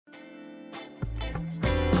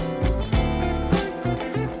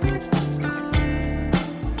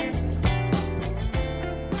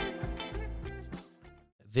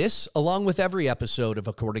This, along with every episode of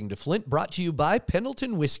According to Flint, brought to you by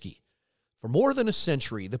Pendleton Whiskey. For more than a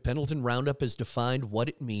century, the Pendleton Roundup has defined what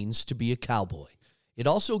it means to be a cowboy. It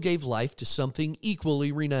also gave life to something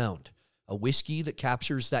equally renowned, a whiskey that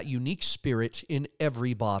captures that unique spirit in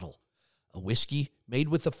every bottle. A whiskey made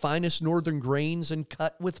with the finest northern grains and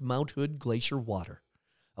cut with Mount Hood Glacier water.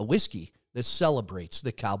 A whiskey that celebrates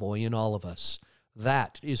the cowboy in all of us.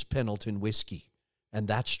 That is Pendleton Whiskey, and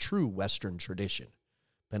that's true Western tradition.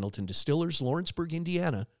 Pendleton Distillers, Lawrenceburg,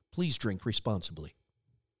 Indiana. Please drink responsibly.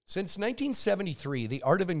 Since 1973, the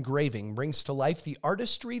art of engraving brings to life the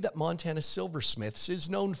artistry that Montana Silversmiths is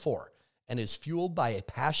known for and is fueled by a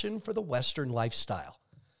passion for the Western lifestyle.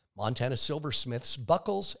 Montana Silversmiths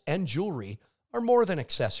buckles and jewelry are more than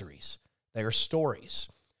accessories. They are stories.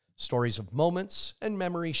 Stories of moments and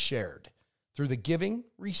memories shared through the giving,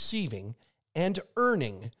 receiving, and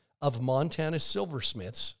earning of Montana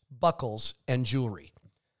Silversmiths buckles and jewelry.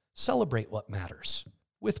 Celebrate what matters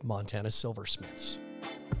with Montana Silversmiths.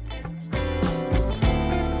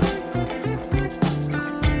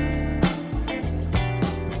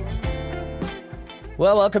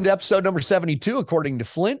 Well, welcome to episode number 72, According to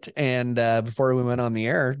Flint. And before we went on the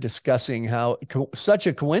air, discussing how such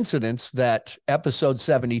a coincidence that episode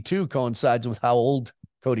 72 coincides with how old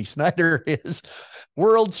Cody Snyder is.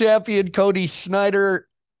 World champion Cody Snyder,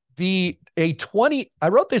 I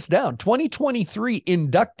wrote this down, 2023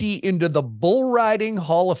 inductee into the Bull Riding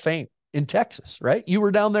Hall of Fame in Texas, right? You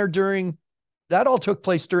were down there that all took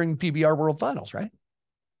place during PBR World Finals, right?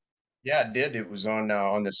 Yeah, it did. It was on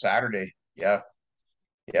the Saturday. Yeah.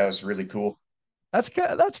 Yeah, it was really cool. That's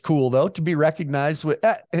cool, though, to be recognized with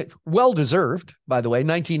well-deserved, by the way,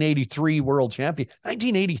 1983 world champion.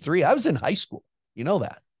 1983, I was in high school. You know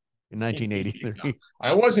that. In 1983.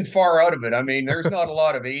 I wasn't far out of it. I mean, there's not a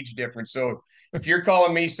lot of age difference. So if you're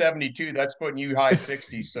calling me 72, that's putting you high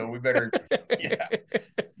 60s. So we better, yeah.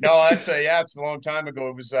 No, it's a long time ago.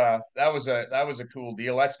 It was that was a cool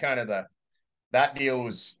deal. That's kind of that deal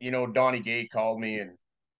was, Donnie Gay called me, and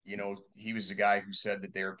he was the guy who said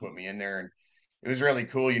that they were putting me in there, and it was really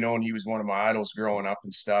cool, and he was one of my idols growing up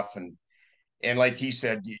and stuff. And like he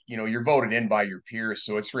said, you're voted in by your peers,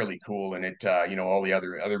 so it's really cool. And it, all the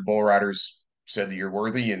other bull riders said that you're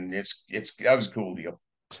worthy, and that was a cool deal.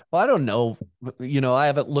 Well, I don't know. I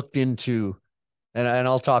haven't looked into, and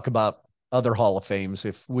I'll talk about other Hall of Fames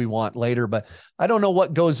if we want later, but I don't know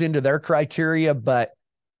what goes into their criteria, but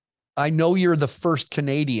I know you're the first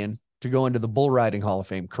Canadian to go into the Bull Riding Hall of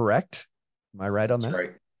Fame, correct? Am I right on that? That's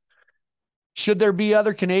right. Should there be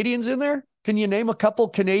other Canadians in there? Can you name a couple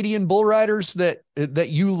Canadian bull riders that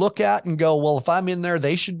you look at and go, well, if I'm in there,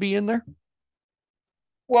 they should be in there?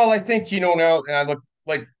 Well, I think, now, and I look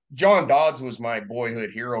like John Dodds was my boyhood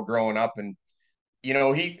hero growing up, and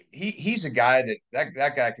he's a guy that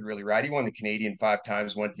guy could really ride. He won the Canadian 5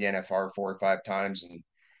 times, went to the NFR 4 or 5 times,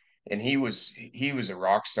 and he was a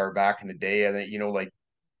rock star back in the day. I think, like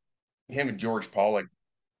him and George Paul, like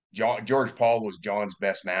George Paul was John's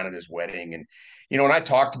best man at his wedding. And, when I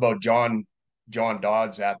talked about John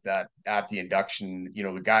Dodds at the induction,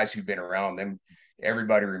 the guys who've been around them,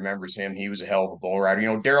 everybody remembers him. He was a hell of a bull rider.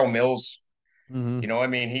 Daryl Mills, I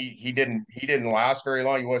mean, he didn't last very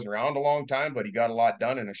long. He wasn't around a long time, but he got a lot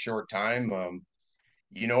done in a short time.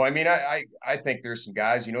 I mean, I think there's some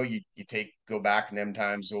guys, you go back in them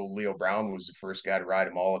times. Old Leo Brown was the first guy to ride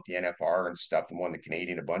them all at the NFR and stuff, and won the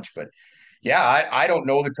Canadian a bunch. But yeah, I don't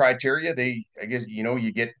know the criteria. I guess,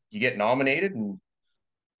 you get nominated,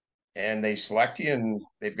 and they select you, and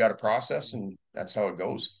they've got a process, and that's how it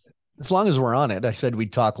goes. As long as we're on it, I said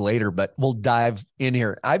we'd talk later, but we'll dive in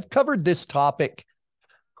here. I've covered this topic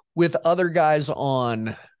with other guys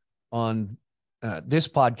on this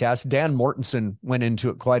podcast. Dan Mortensen went into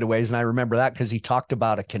it quite a ways, and I remember that because he talked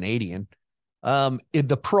about a Canadian. In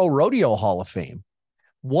the Pro Rodeo Hall of Fame,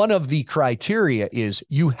 one of the criteria is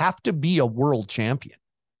you have to be a world champion.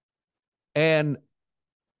 And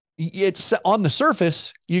it's on the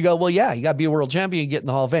surface, you go, well, yeah, you got to be a world champion and get in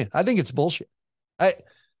the Hall of Fame. I think it's bullshit.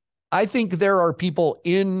 I think there are people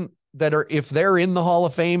if they're in the Hall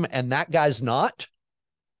of Fame and that guy's not,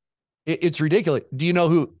 it's ridiculous. Do you know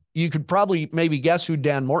who? You could probably maybe guess who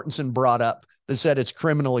Dan Mortensen brought up that said it's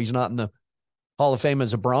criminal he's not in the Hall of Fame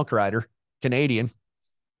as a bronc rider, Canadian.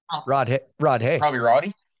 Rod Hay. Probably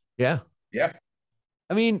Roddy. Yeah. Yeah.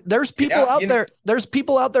 I mean, there's people out there. There's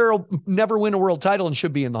people out there who'll never win a world title and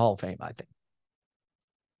should be in the Hall of Fame, I think.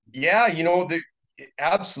 Yeah,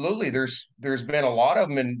 absolutely. There's been a lot of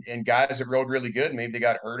them, and guys that rode really good. Maybe they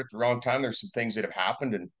got hurt at the wrong time. There's some things that have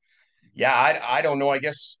happened, and Yeah, I don't know. I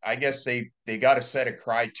guess they got to set a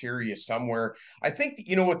criteria somewhere. I think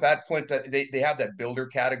with that Flint, they have that builder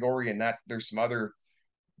category, and that there's some other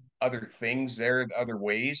things there, other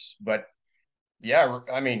ways. But yeah,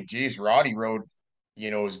 I mean, geez, Roddy rode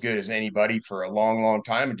as good as anybody for a long, long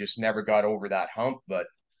time, and just never got over that hump. But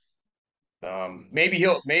maybe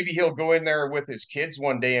he'll go in there with his kids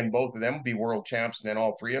one day, and both of them will be world champs, and then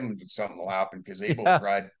all three of them, something will happen because they both Yeah,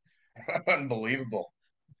 ride unbelievable.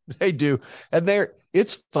 they do. And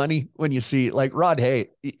it's funny when you see like Rod Hay,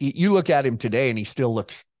 you look at him today and he still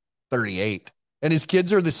looks 38. And his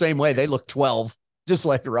kids are the same way. They look 12, just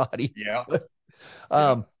like Roddy. Yeah, yeah.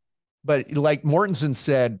 um, but like Mortensen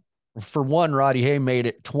said, for one, Roddy Hay made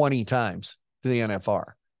it 20 times to the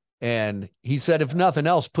NFR. And he said, if nothing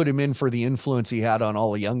else, put him in for the influence he had on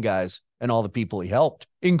all the young guys and all the people he helped,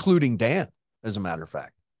 including Dan, as a matter of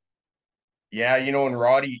fact. Yeah, and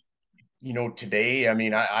Roddy, today, I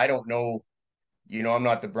mean, I don't know, I'm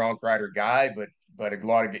not the bronc rider guy, but a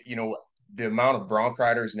lot of the amount of bronc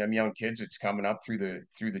riders and them young kids that's coming up through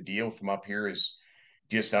the deal from up here is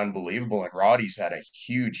just unbelievable. And Roddy's had a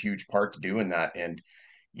huge, huge part to do in that. And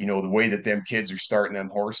the way that them kids are starting them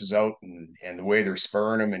horses out, and the way they're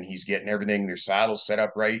spurring them, and he's getting everything, their saddles set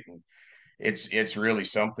up right, and it's really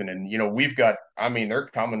something. And we've got, I mean, they're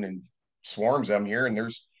coming in swarms. I'm here, and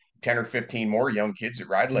there's 10 or 15 more young kids that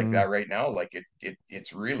ride like Mm. that right now. Like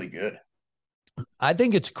it's really good. I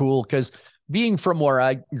think it's cool because being from where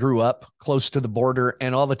I grew up, close to the border,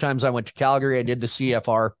 and all the times I went to Calgary, I did the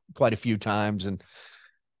CFR quite a few times and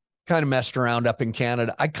kind of messed around up in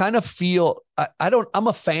Canada. I kind of feel I'm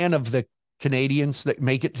a fan of the Canadians that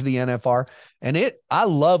make it to the NFR, and I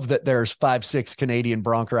love that there's 5-6 Canadian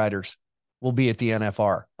bronc riders will be at the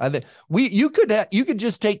NFR. You could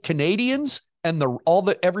just take Canadians and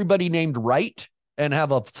everybody named Wright and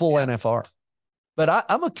have a full Yeah. NFR. But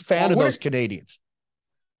I'm a fan Well, of what those if Canadians.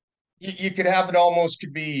 you could have it almost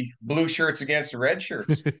could be blue shirts against the red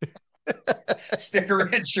shirts. Stick a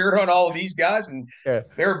red shirt on all of these guys, and Yeah.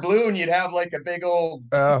 they're blue, and you'd have like a big old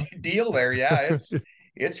Uh, deal there. Yeah,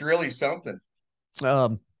 it's really something.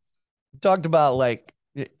 um, talked about like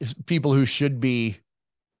people who should be,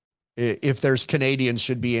 if there's Canadians,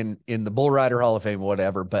 should be in the Bull Rider Hall of Fame,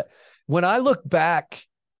 whatever. But when I look back,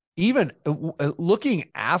 even looking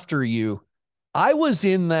after you, I was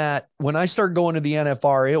in that when I started going to the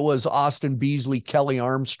NFR. It was Austin Beasley, Kelly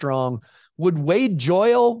Armstrong. Would Wade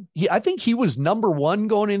Joyle? I think he was number one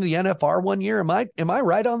going into the NFR one year. Am I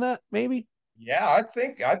right on that? Maybe. Yeah,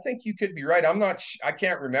 I think you could be right. I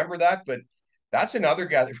can't remember that, but that's another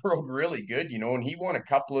guy that rode really good, and he won a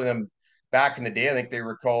couple of them back in the day. I think they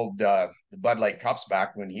were called the Bud Light Cups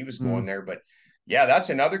back when he was Mm, going there. But yeah, that's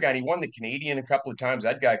another guy. And he won the Canadian a couple of times.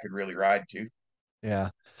 That guy could really ride too. yeah.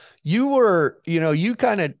 You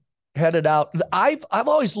kind of headed out. I've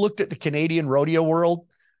always looked at the Canadian rodeo world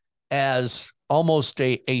as almost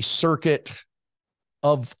a circuit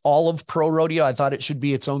of all of pro rodeo. I thought it should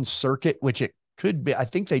be its own circuit, which it could be. I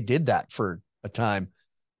think they did that for a time,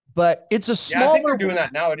 but it's a Yeah, I think they're smaller. doing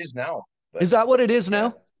that now. It is now, but Is that what it is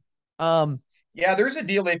yeah, now? Um, yeah. There's a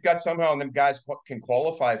deal they've got somehow, and them guys can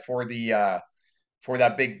qualify for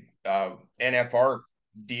that big NFR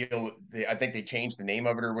deal. I think they changed the name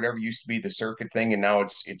of it or whatever. It used to be the circuit thing, and now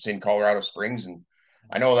it's in Colorado Springs. And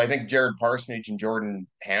I think Jared Parsonage and Jordan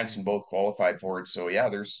Hansen both qualified for it. So yeah,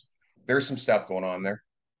 there's some stuff going on there.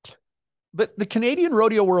 but the Canadian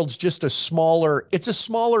rodeo world's just it's a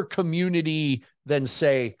smaller community than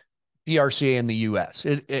say PRCA in the US.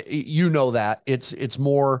 You know that it's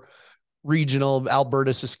more regional,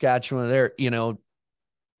 Alberta, Saskatchewan there,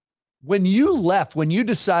 when you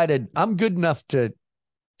decided I'm good enough to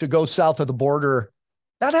go south of the border,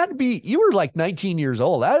 that had to be, you were like 19 years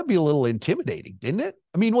old. That would be a little intimidating, didn't it?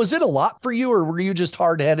 I mean, was it a lot for you or were you just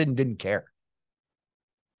hard headed and didn't care?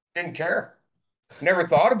 Didn't care. Never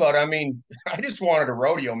thought about it. I mean, I just wanted a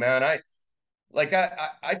rodeo, man. I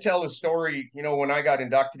tell the story, when I got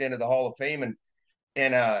inducted into the Hall of Fame,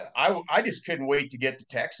 and I just couldn't wait to get to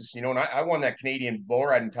Texas, and I won that Canadian bull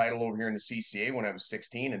riding title over here in the CCA when I was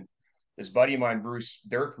 16. And this buddy of mine, Bruce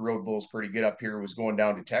Dirk, who rode bulls pretty good up here, was going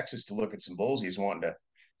down to Texas to look at some bulls. He's wanting to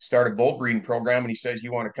start a bull breeding program, and he says,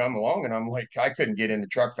 "You want to come along?" And I'm like, I couldn't get in the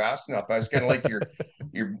truck fast enough. I was kind of like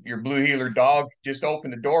your blue heeler dog. Just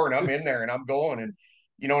open the door, and I'm in there, and I'm going. And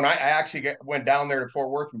I actually went down there to Fort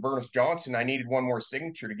Worth and Burness Johnson. I needed one more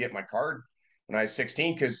signature to get my card when I was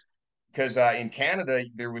 16 because in Canada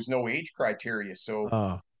there was no age criteria, so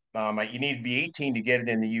Oh, you need to be 18 to get it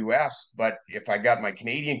in the U.S. But if I got my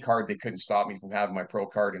Canadian card, they couldn't stop me from having my pro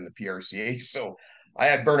card in the PRCA. So I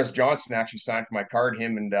had Bernice Johnson actually sign for my card,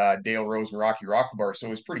 him and Dale Rose and Rocky Rockabar. So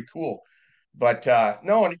it was pretty cool. But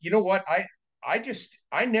no, and you know what?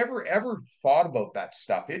 I never ever thought about that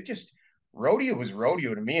stuff. It just rodeo was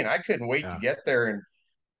rodeo to me, and I couldn't wait to Yeah. get there.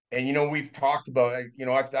 And we've talked about,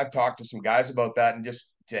 I've talked to some guys about that, and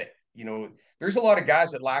just to, there's a lot of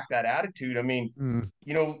guys that lack that attitude. I mean, Mm.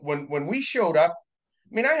 when we showed up,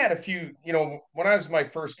 I mean, I had a few, when I was my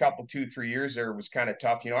first couple, 2, 3 years there, it was kind of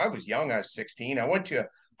tough. I was young. I was 16. I went to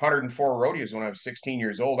 104 rodeos when I was 16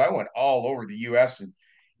 years old. I went all over the US. And,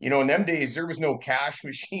 in them days, there was no cash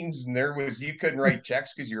machines, and you couldn't write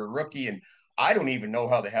checks because you're a rookie. And I don't even know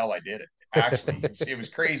how the hell I did it. Actually, it was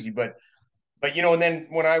crazy. But and then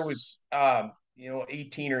when I was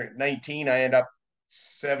 18 or 19, I ended up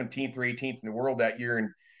 17th or 18th in the world that year,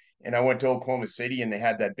 and I went to Oklahoma City, and they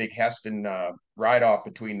had that big Heston ride off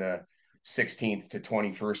between the 16th to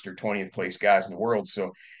 21st or 20th place guys in the world.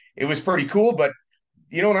 So it was pretty cool. But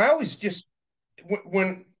and I always just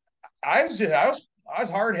when I was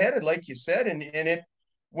hard headed, like you said, and it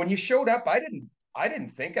when you showed up, I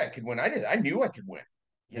didn't think I could win. I knew I could win.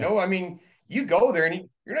 Yeah. I mean, you go there and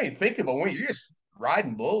you're not even thinking about winning. You're just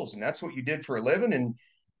riding bulls, and that's what you did for a living.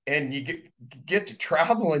 And you get to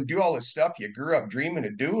travel and do all this stuff you grew up dreaming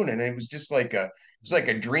of doing, and it was just like a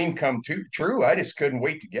dream come true. I just couldn't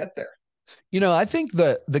wait to get there. I think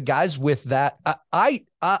the guys with that,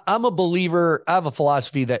 I'm a believer. I have a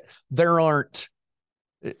philosophy that there are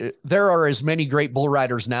as many great bull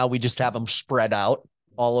riders now. We just have them spread out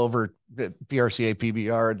all over the PRCA,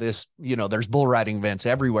 PBR. There's bull riding events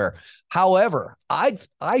everywhere. However, I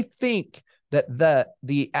think that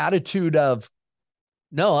the attitude of,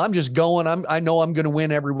 no, I'm just going. I know I'm going to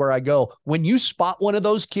win everywhere I go. When you spot one of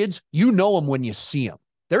those kids, you know them when you see them.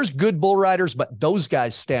 There's good bull riders, but those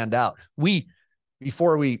guys stand out.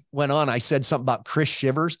 Before we went on, I said something about Chris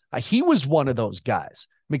Shivers. He was one of those guys.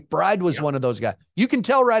 McBride was Yeah. one of those guys. You can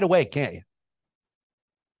tell right away, can't you?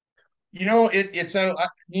 It's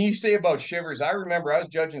you say about Shivers. I remember I was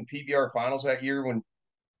judging PBR finals that year when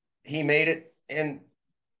he made it, and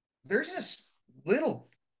there's this little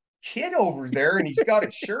kid over there, and he's got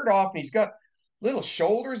his shirt off, and he's got little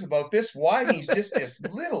shoulders about this wide, and he's just this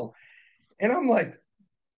little. And I'm like,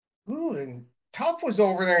 ooh, and Tough was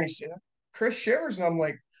over there, and he said, Chris Shivers, and I'm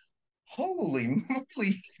like, holy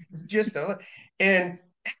moly, it's just a. And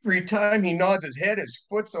every time he nods his head, his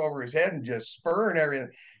foot's over his head and just spur and everything.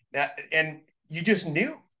 And you just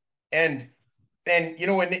knew. And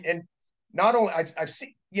and not only I've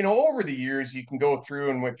seen, over the years you can go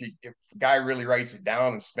through, and if a guy really writes it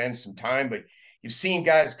down and spends some time, but you've seen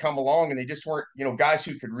guys come along and they just weren't, guys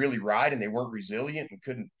who could really ride and they weren't resilient and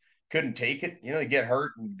couldn't take it. They get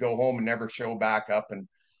hurt and go home and never show back up and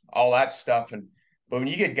all that stuff. But when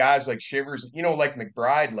you get guys like Shivers, like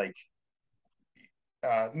McBride, like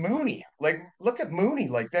Mooney, like look at Mooney,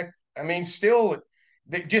 like that. I mean, still,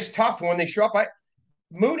 they just Tough when they show up.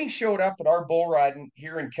 Mooney showed up at our bull riding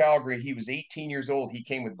here in Calgary. He was 18 years old. He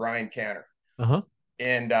came with Brian Canner. Uh-huh.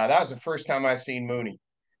 And that was the first time I seen Mooney.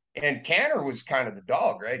 And Canner was kind of the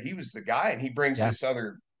dog, right? He was the guy, and he brings Yeah. this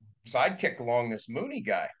other sidekick along, this Mooney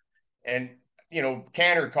guy. And,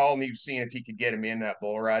 Canner called me, seeing if he could get him in that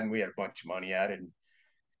bull ride, and we had a bunch of money at it.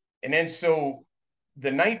 And then so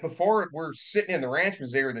the night before, we're sitting in the ranch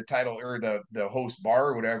because they were the title or the host bar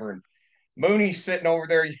or whatever. And Mooney's sitting over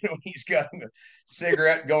there, he's got a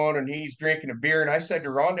cigarette going and he's drinking a beer. And I said to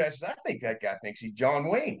Rhonda, I said, I think that guy thinks he's John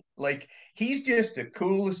Wayne. Like, he's just the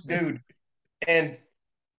coolest dude. And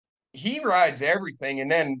he rides everything. And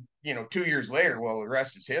then, 2 years later, well, the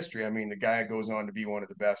rest is history. I mean, the guy goes on to be one of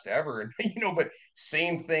the best ever. And, but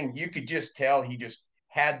same thing. You could just tell he just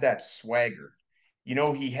had that swagger.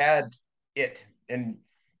 He had it. And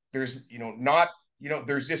there's, not,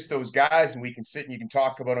 there's just those guys, and we can sit and you can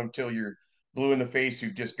talk about them till you're blue in the face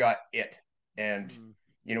who've just got it. And,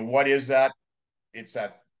 Mm. what is that? It's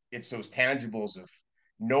those tangibles of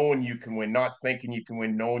knowing you can win, not thinking you can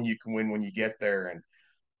win, knowing you can win when you get there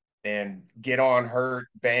and get on hurt,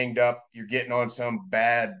 banged up. You're getting on some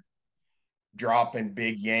bad dropping,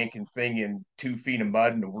 big yanking thing in 2 feet of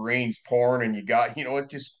mud and the rain's pouring and you got, it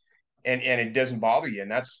just, and it doesn't bother you.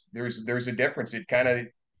 And there's a difference. It kind of,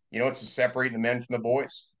 it's separating the men from the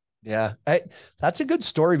boys. Yeah. That's a good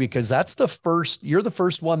story because you're the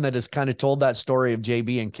first one that has kind of told that story of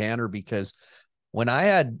JB and Canner, because when I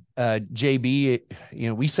had JB,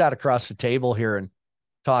 we sat across the table here and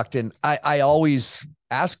talked, and I always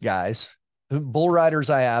ask guys, bull riders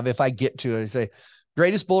I have, if I get to it, I say,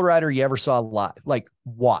 greatest bull rider you ever saw live, like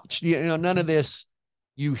watch, none of this,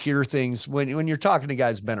 you hear things when you're talking to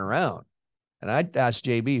guys been around. And I asked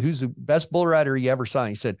JB, who's the best bull rider you ever saw? And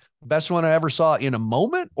he said, best one I ever saw in a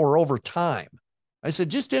moment or over time? I said,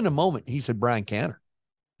 just in a moment. He said, Brian Canner.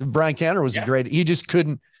 Brian Canner was a great, he just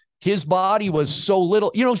couldn't, his body was so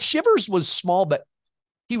little. You know, Shivers was small, but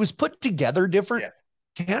he was put together different.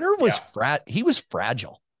 Yeah. Canner was he was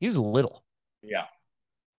fragile. He was little. Yeah.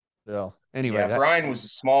 So anyway. Yeah, Brian was a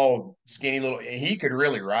small, skinny little, he could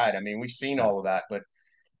really ride. I mean, we've seen all of that, but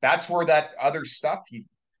that's where that other stuff,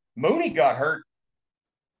 Mooney got hurt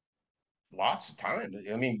lots of times.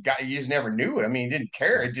 I mean, you just never knew it. I mean, he didn't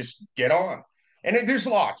care. It just get on. And there's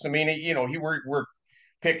lots. I mean, you know, we're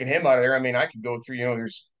picking him out of there. I mean, I could go through, you know,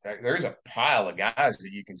 there's a pile of guys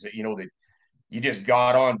that you can say, you know, that you just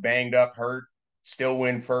got on, banged up, hurt, still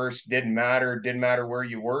win first. Didn't matter where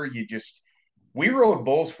you were. We rode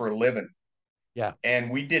bulls for a living. Yeah.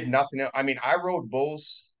 And we did nothing else. I mean, I rode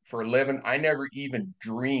bulls for a living. I never even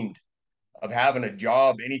dreamed of having a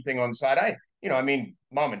job, anything on the side. I mean,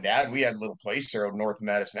 mom and dad, we had a little place there out north of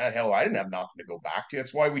Medicine. Hell, I didn't have nothing to go back to.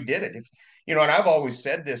 That's why we did it. And I've always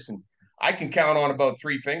said this, and I can count on about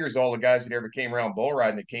 3 fingers all the guys that ever came around bull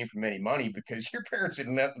riding that came from any money, because your parents would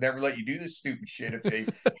never let you do this stupid shit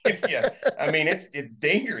I mean, it's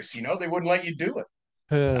dangerous, they wouldn't let you do it.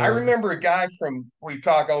 I remember a guy from,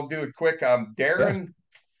 I'll do it quick. Darren,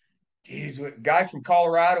 he's a guy from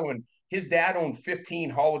Colorado, and his dad owned 15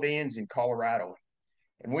 Holiday Inns in Colorado.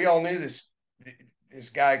 And we all knew this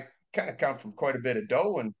guy kind of come from quite a bit of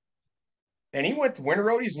dough. And he went to winter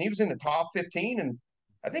roadies, and he was in the top 15. And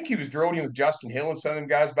I think he was roadieing with Justin Hill and some of them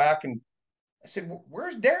guys back. And I said,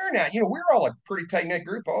 where's Darren at? We were all a pretty tight-knit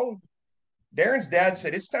group. Darren's dad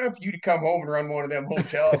said, it's time for you to come home and run one of them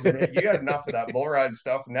hotels. And you got enough of that bull riding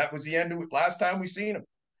stuff. And that was the end of it. Last time we seen him.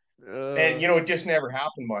 And, it just never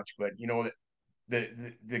happened much. But,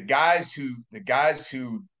 the guys who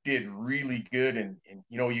did really good, and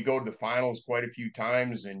you go to the finals quite a few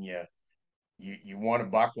times, and you won a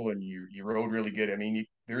buckle, and you rode really good. I mean,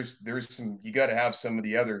 there's some, you got to have some of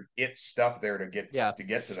the other stuff there to get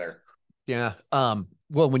to there. Yeah.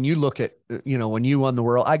 Well, when you look at, when you won the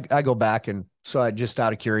world, I go back, and so I just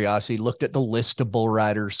out of curiosity looked at the list of bull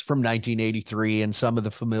riders from 1983 and some of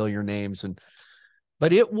the familiar names,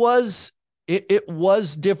 but it was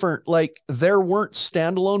different. Like, there weren't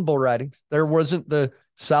standalone bull riding. There wasn't the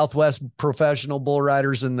Southwest professional bull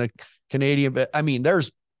riders and the Canadian, but I mean,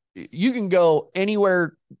 you can go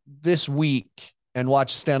anywhere this week and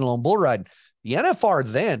watch a standalone bull riding. The NFR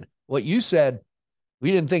then, what you said,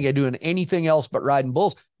 we didn't think of doing anything else but riding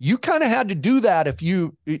bulls. You kind of had to do that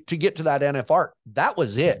to get to that NFR. That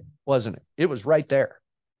was it, wasn't it? It was right there.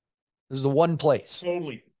 This is the one place.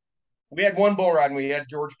 Totally. We had one bull ride, and we had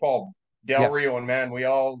George Paul Del Rio, and man, we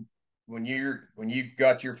all, when you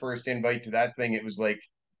got your first invite to that thing, it was like,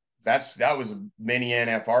 that was a mini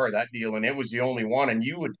NFR, that deal. And it was the only one. And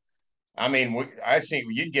I think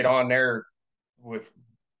you'd get on there with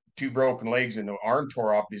 2 broken legs and the arm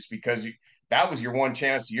tore off, just because that was your one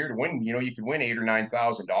chance a year to win. You could win $8,000 or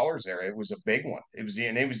 $9,000 there. It was a big one. It was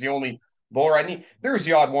the only bull ride. There was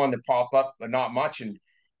the odd one that popped up, but not much. And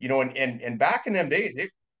and back in them days,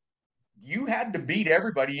 you had to beat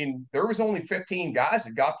everybody, and there was only 15 guys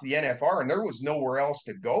that got to the NFR, and there was nowhere else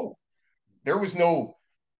to go. There was no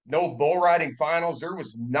bull riding finals. There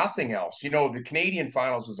was nothing else. The Canadian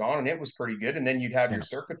finals was on, and it was pretty good. And then you'd have your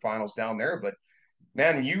circuit finals down there. But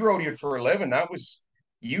man, when you rodeoed for a living,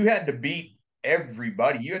 you had to beat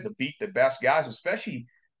everybody. You had to beat the best guys, especially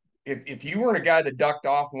if you weren't a guy that ducked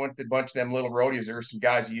off and went to a bunch of them little rodeos. There were some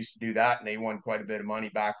guys who used to do that, and they won quite a bit of money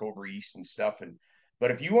back over east and stuff. But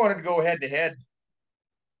if you wanted to go head to head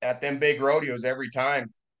at them big rodeos every time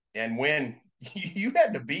and win, you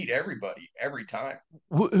had to beat everybody every time.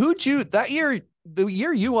 Who'd you, that year, the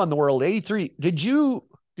year you won the world, 83, do you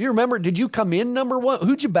remember, did you come in number one?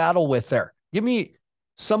 Who'd you battle with there? Give me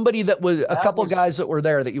somebody that was a couple of guys that were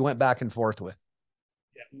there that you went back and forth with.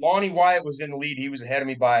 Lonnie Wyatt was in the lead. He was ahead of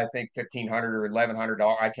me by, I think, $1,500 or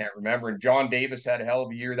 $1,100. I can't remember. And John Davis had a hell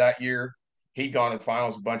of a year that year. He'd gone to the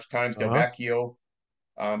finals a bunch of times. Delvecchio.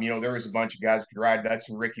 There was a bunch of guys that could ride. That's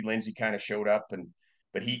when Ricky Lindsay kind of showed up,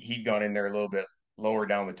 but he'd gone in there a little bit lower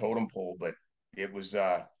down the totem pole. But it was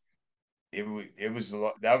the who's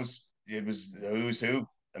who.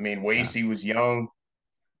 I mean, Wasey was young,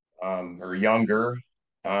 or younger.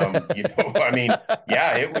 There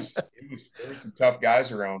was some tough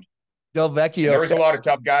guys around. Delvecchio. There was a lot of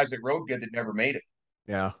tough guys that rode good that never made it.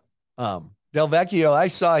 Yeah. Delvecchio, I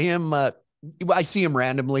saw him. I see him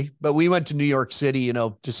randomly, but we went to New York City,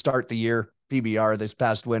 to start the year PBR this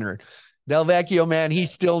past winter. Delvecchio, man, he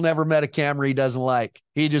still never met a camera he doesn't like.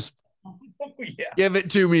 He just give it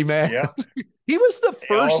to me, man. Yeah. He was the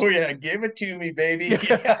Oh first. yeah, give it to me, baby.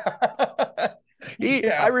 Yeah,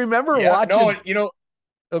 Yeah. I yeah, remember yeah. No, watching.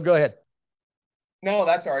 Oh, go ahead. no,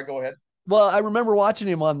 that's all right. Go ahead. Well, I remember watching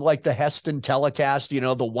him on like the Heston telecast,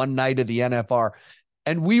 the one night of the NFR.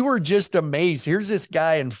 And we were just amazed. Here's this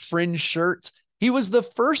guy in fringe shirts. He was the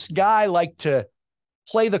first guy like to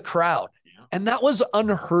play the crowd. Yeah. And that was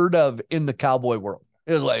unheard of in the cowboy world.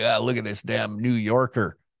 It was like, look at this damn New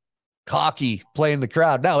Yorker, cocky, playing the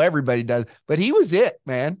crowd. Now everybody does, but he was it,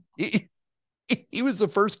 man. He was the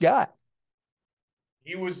first guy.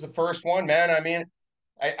 He was the first one, man. I mean,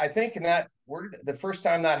 I think in that where the first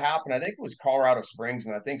time that happened, I think it was Colorado Springs,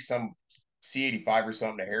 and I think some C85 or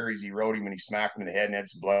something to Harry's. He rode him and he smacked him in the head and had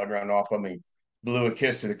some blood run off him. He blew a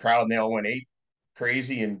kiss to the crowd and they all went ape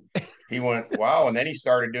crazy. And he went, wow. And then he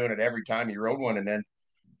started doing it every time he rode one. And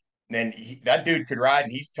then that dude could ride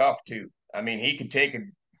and he's tough too. I mean, he could take a,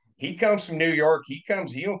 he comes from New York. He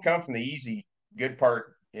don't come from the easy, good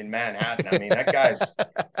part in Manhattan. I mean,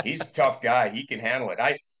 he's a tough guy. He can handle it.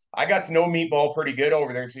 I got to know Meatball pretty good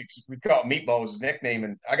over there. We call it Meatball was his nickname.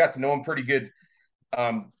 And I got to know him pretty good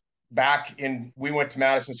back we went to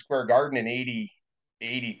Madison Square Garden in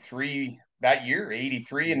 83 that year,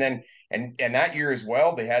 83. And then, and that year as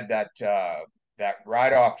well, they had that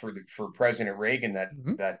ride off for President Reagan,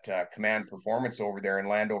 Mhm. that command performance over there in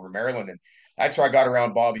Landover, Maryland. And that's where I got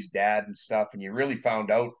around Bobby's dad and stuff. And you really found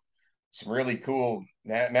out some really cool,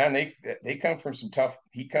 man. They come from some tough,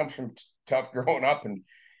 he comes from tough growing up, and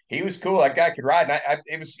he was cool. That guy could ride. And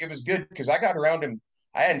it was good because I got around him.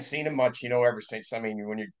 I hadn't seen him much, ever since. I mean,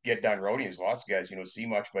 when you get done rodeos, lots of guys, see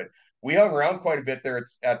much, but we hung around quite a bit there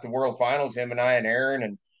at the World Finals, him and I and Aaron,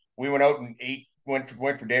 and we went out and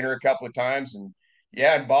went for dinner a couple of times, and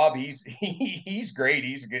yeah, and Bob, he's great.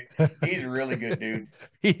 He's a really good dude.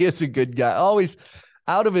 He is a good guy. Always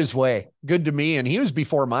out of his way. Good to me. And he was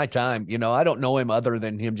before my time. I don't know him other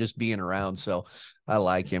than him just being around. So I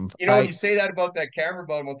like him. You say that about that camera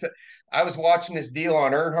button. I was watching this deal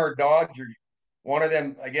on Earnhardt Dodge, or one of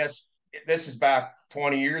them. I guess this is back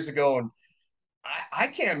 20 years ago, and I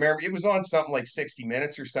can't remember. It was on something like 60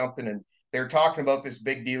 Minutes or something, and they were talking about this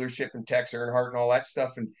big dealership in Tex Earnhardt and all that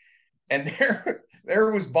stuff, and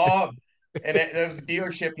there was Bob, and there was a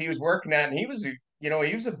dealership he was working at, and he was a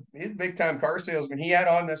big time car salesman. He had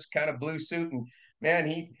on this kind of blue suit, and man,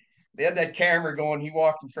 they had that camera going. He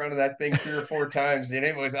walked in front of that thing 3 or 4 times, and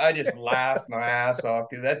I just laughed my ass off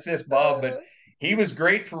because that's just Bob. But he was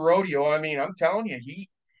great for rodeo. I mean, I'm telling you,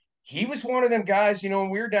 he was one of them guys. We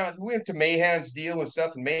went to Mahan's deal and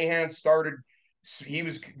stuff, and Mahan started. He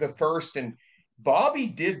was the first, and Bobby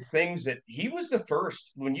did things that he was the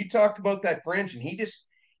first. When you talked about that fringe, and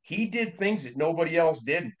he did things that nobody else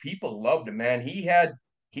did, and people loved him. Man, he had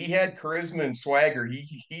charisma and swagger.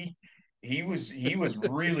 He was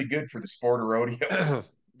really good for the sport of rodeo.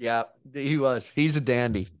 Yeah, he was. He's a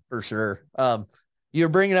dandy for sure. You're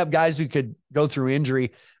bringing up guys who could go through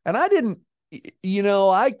injury, and I didn't.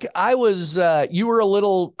 I was. You were a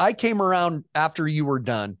little. I came around after you were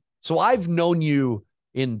done, so I've known you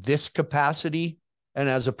in this capacity and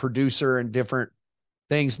as a producer and different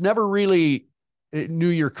things. Never really knew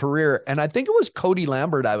your career, and I think it was Cody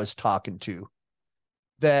Lambert I was talking to.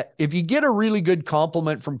 That if you get a really good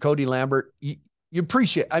compliment from Cody Lambert, you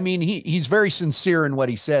appreciate. I mean, he's very sincere in what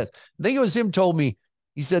he says. I think it was him told me.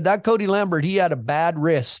 He said that Cody Lambert, he had a bad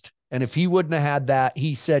wrist, and if he wouldn't have had that,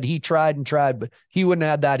 he said he tried and tried, but he wouldn't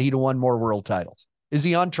have had that, he'd have won more world titles. Is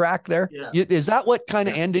he on track there? Yeah. Is that what kind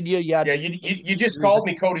of ended you? Yeah. You just called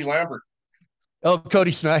me Cody Lambert. Oh,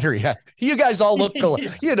 Cody Snyder. Yeah, you guys all look. You all.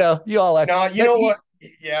 No, you know what?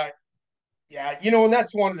 Yeah, yeah. And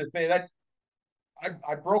that's one of the things that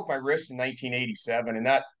I broke my wrist in 1987, and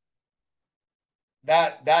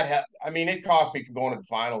I mean, it cost me from going to the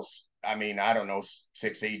finals. I mean, I don't know,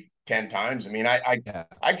 6, 8, 10 times. I mean, Yeah.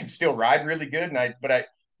 I could still ride really good, but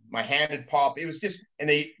my hand had popped. It was just, and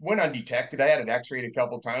they went undetected. I had it X-rayed a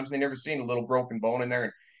couple of times, and they never seen a little broken bone in there,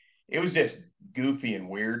 and it was just goofy and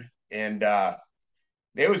weird. And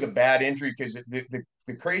it was a bad injury because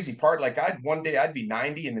the crazy part, like one day I'd be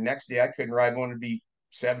 90, and the next day I couldn't ride one to be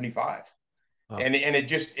 75. Oh. And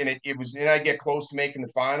I get close to making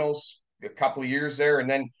the finals a couple of years there, and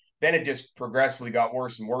then it just progressively got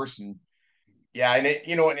worse and worse. And yeah, and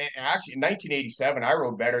actually in 1987 I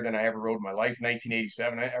rode better than I ever rode in my life.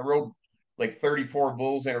 1987 I rode like 34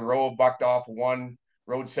 bulls in a row, bucked off one,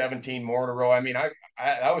 rode 17 more in a row. I mean, I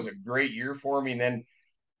that was a great year for me. And then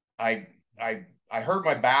I I hurt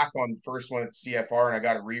my back on the first one at the CFR, and I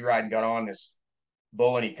got a re-ride and got on this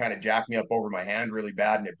bull, and he kind of jacked me up over my hand really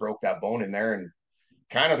bad, and it broke that bone in there. And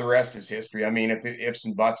kind of the rest is history. I mean, if ifs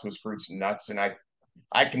and buts was fruits and nuts, and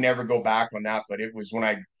I can never go back on that. But it was when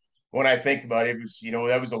I think about it, it was,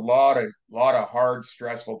 that was a lot of hard,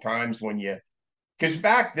 stressful times when because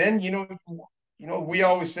back then, we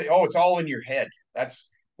always say, oh, it's all in your head.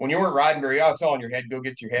 That's when you weren't riding very out, it's all in your head. Go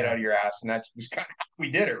get your head Yeah. out of your ass. And that was kind of how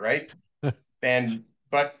we did it, right?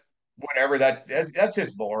 But whatever, that's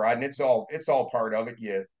just bull riding. It's all part of it.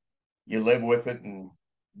 You live with it and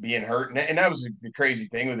being hurt. And that was the crazy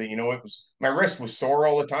thing with it. It was my wrist was sore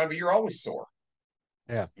all the time, but you're always sore,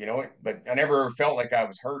 Yeah. but I never felt like I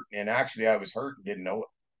was hurt. And actually I was hurt and didn't know it.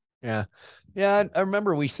 Yeah. Yeah. I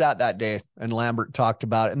remember we sat that day and Lambert talked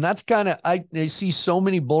about it. And that's kind of, I see so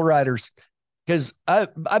many bull riders because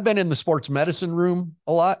I've been in the sports medicine room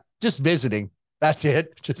a lot, just visiting. That's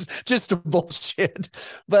it. Just a bullshit.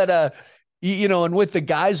 But, and with the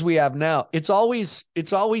guys we have now, it's always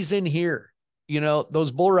in here.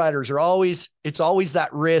 Those bull riders are always, it's always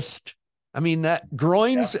that wrist. I mean, that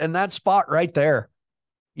groins and that spot right there,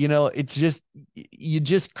 it's just, you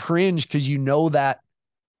just cringe because that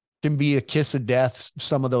can be a kiss of death.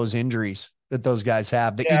 Some of those injuries that those guys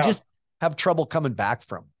have that you just have trouble coming back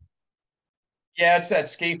from. Yeah, it's that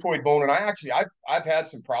scaphoid bone. And I've had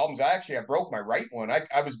some problems. I broke my right one.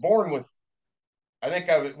 I was born with, I think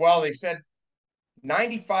they said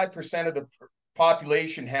 95% of the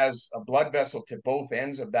population has a blood vessel to both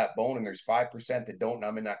ends of that bone, and there's 5% that don't. And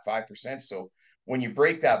I'm in that 5%. So when you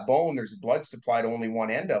break that bone, there's a blood supply to only one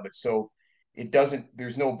end of it. So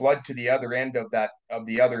there's no blood to the other end of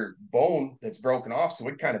the other bone that's broken off. So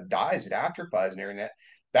it kind of dies, it atrophies and everything.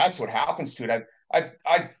 That's what happens to it.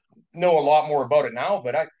 I know a lot more about it now,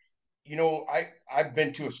 but I've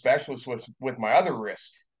been to a specialist with my other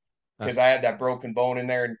wrist because I had that broken bone in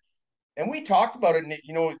there. And we talked about it.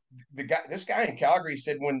 And this guy in Calgary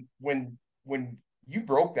said when you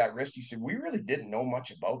broke that wrist, he said, we really didn't know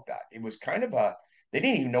much about that. It was kind of they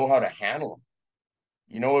didn't even know how to handle them.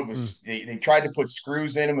 It was they tried to put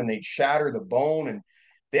screws in them and they'd shatter the bone, and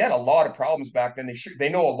they had a lot of problems back then. They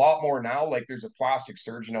know a lot more now. Like there's a plastic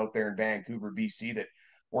surgeon out there in Vancouver, BC that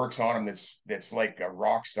works on them. That's like a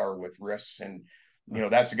rock star with wrists, and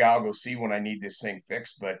that's a guy I'll go see when I need this thing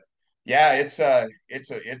fixed. But yeah, it's a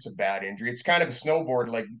bad injury. It's kind of a snowboard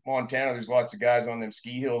like Montana. There's lots of guys on them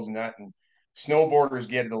ski hills and that, and snowboarders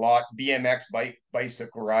get it a lot. BMX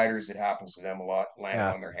bicycle riders, it happens to them a lot, landing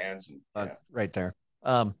on their hands. And right there.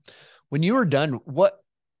 When you were done, what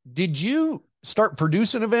did you start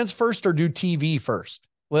producing events first or do TV first?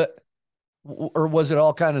 Or was it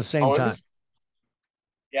all kind of the same time?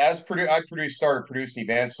 I started producing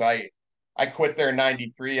events. I quit there in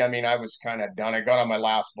 '93. I mean, I was kind of done. I got on my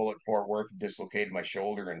last bullet at Fort Worth, dislocated my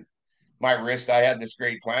shoulder and my wrist. I had this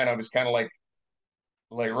great plan. I was kind of like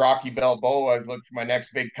Rocky Balboa. I was looking for my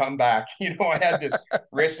next big comeback. I had this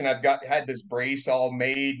wrist and had this brace all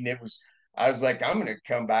made, and I was like, I'm gonna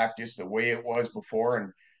come back just the way it was before.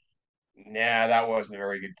 And nah, that wasn't a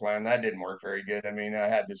very good plan. That didn't work very good. I mean, I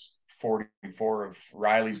had this 44 of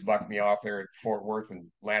Riley's bucked me off there at Fort Worth and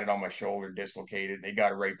landed on my shoulder, dislocated. They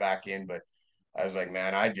got it right back in, but I was like,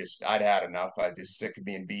 man, I'd had enough. I was just sick of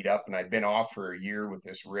being beat up, and I'd been off for a year with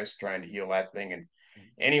this wrist trying to heal that thing. And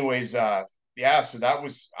anyways, yeah, so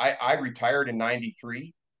I retired in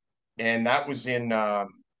 '93, and that was in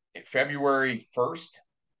February 1st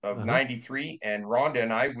of '93. And Rhonda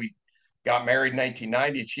and we got married in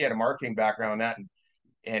 1990, and she had a marketing background on that,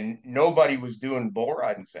 and nobody was doing bull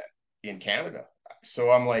riding set in Canada.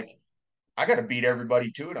 So I'm like, I got to beat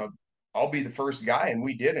everybody to it. I'll be the first guy, and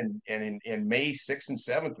we did. And in May 6th and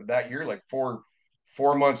 7th of that year, like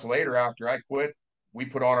four months later after I quit, we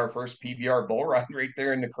put on our first PBR bull ride right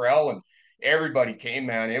there in the corral, and everybody came.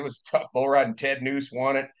 Man, it was tough bull riding. Ted Noose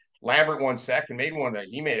won it. Lambert won second.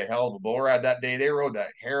 He made a hell of a bull ride that day. They rode that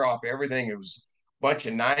hair off everything. It was a bunch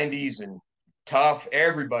of 90s and tough.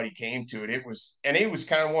 Everybody came to it. It was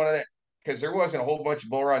kind of one of that because there wasn't a whole bunch of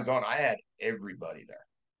bull rides on. I had everybody there.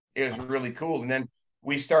 It was really cool. And then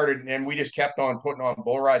we started, and we just kept on putting on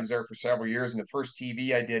bull rides there for several years. And the first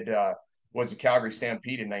TV I did was the Calgary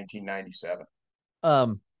Stampede in 1997.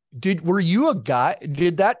 Were you a guy?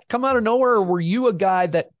 Did that come out of nowhere, or were you a guy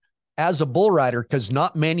that, as a bull rider, because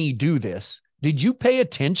not many do this, did you pay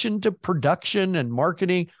attention to production and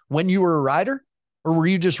marketing when you were a rider, or were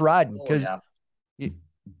you just riding? Because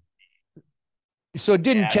so it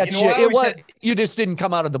didn't catch you. You just didn't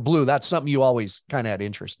come out of the blue. That's something you always kind of had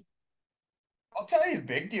interest in. I'll tell you, the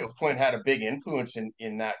big deal. Flint had a big influence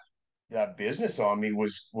in that business on me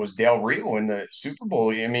was Del Rio in the Super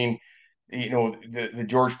Bowl. I mean, the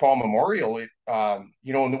George Paul Memorial. In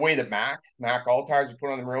the way that Mac Altires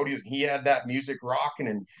put on the rodeos, he had that music rocking,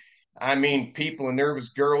 and I mean, people, and there was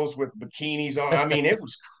girls with bikinis on. I mean, it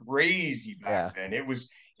was crazy back Yeah. then. It was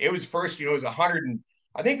first, it was 100 and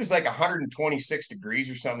I think it was like 126 degrees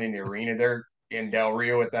or something in the arena there in Del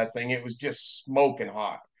Rio at that thing. It was just smoking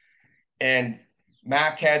hot. And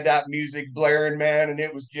Mac had that music blaring, man, and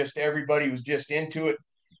it was just everybody was just into it.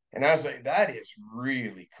 And I was like, that is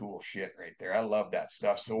really cool shit right there. I love that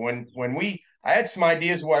stuff. So I had some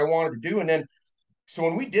ideas of what I wanted to do, and then so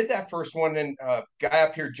when we did that first one, then guy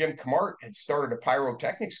up here, Jim Camart, had started a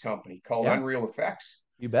pyrotechnics company called Yeah. Unreal Effects.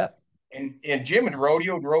 You bet. And Jim had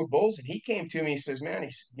rodeoed and rode bulls, and he came to me. He says, "Man,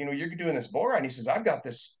 you're doing this bull ride." And he says, "I've got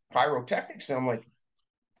this pyrotechnics," and I'm like,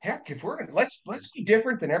 "Heck, if we're gonna let's be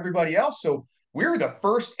different than everybody else." So we were the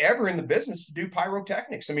first ever in the business to do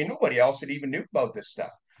pyrotechnics. I mean, nobody else had even knew about this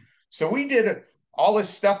stuff. So we did all this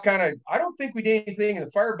stuff. Kind of, I don't think we did anything in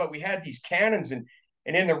the fire, but we had these cannons and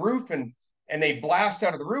in the roof, and they blast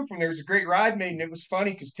out of the roof. And there's a great ride made, and it was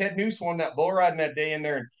funny because Ted Noose won that bull riding that day in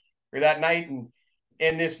there or that night,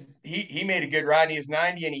 and this he made a good ride. And he was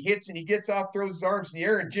 90, and he hits and he gets off, throws his arms in the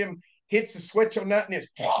air, and Jim hits the switch on that, and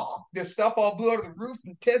this stuff all blew out of the roof,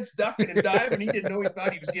 and Ted's ducking and diving. He didn't know, he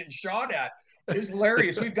thought he was getting shot at. It's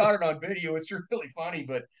hilarious. We've got it on video. It's really funny,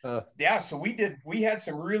 but Uh, yeah. So we had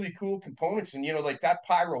some really cool components, and like that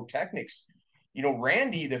pyrotechnics.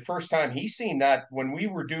 Randy, the first time he seen that when we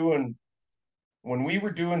were doing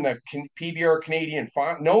the PBR Canadian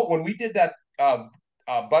farm. No, when we did that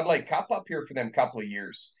Bud Light Cup up here for them couple of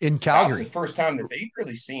years, in that was the Calgary. first time that they'd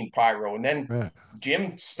really seen pyro. And then Yeah.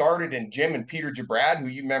 Jim started, and Jim and Peter Jabrad, who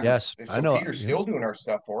you remember, Yes, I so know. Peter's Yeah. still doing our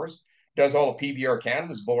stuff for us, does all the PBR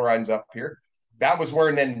Canada's bull ridings up here. That was where,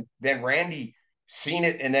 and then Randy seen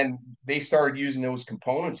it, and then they started using those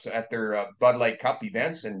components at their Bud Light Cup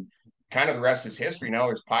events, and kind of the rest is history. Now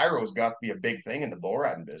there's pyro's got to be a big thing in the bull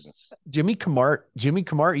riding business. Jimmy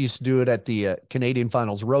Camart used to do it at the Canadian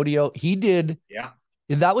Finals rodeo. He did. Yeah.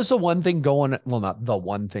 That was the one thing going, well, not the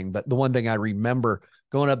one thing, but the one thing I remember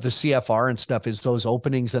going up the CFR and stuff is those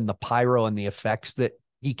openings and the pyro and the effects that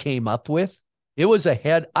he came up with. It was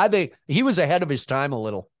ahead. I think he was ahead of his time a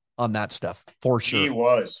little on that stuff for He sure.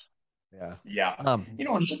 was. Yeah. Yeah. Um,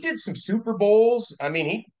 He did some Super Bowls. I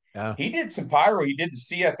mean, yeah. he did some pyro. He did the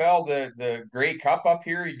CFL, the Grey Cup up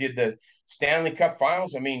here. He did the Stanley Cup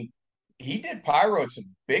Finals. I mean, he did pyro at some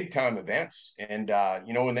big time events, and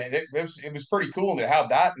and it was pretty cool to have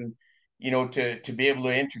that, and to be able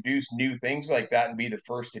to introduce new things like that and be the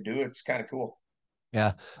first to do it. It's kind of cool.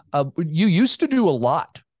 Yeah. You used to do a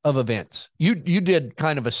lot of events. You did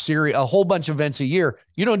kind of a whole bunch of events a year.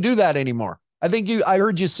 You don't do that anymore. I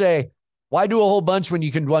heard you say, why do a whole bunch when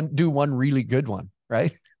you can do one really good one,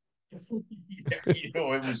 right? Yeah, it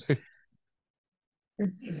was,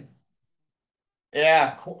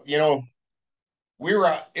 yeah,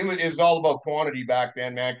 it was all about quantity back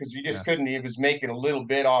then, man, because you just Yeah. couldn't. It was making a little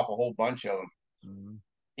bit off a whole bunch of them,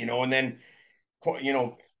 Mhm. and then you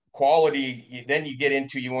know quality. Then you get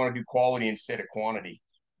into, you want to do quality instead of quantity.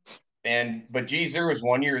 But geez, there was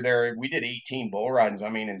one year there we did 18 bull rides. I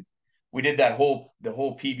mean, and we did the whole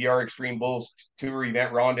PBR Extreme Bulls Tour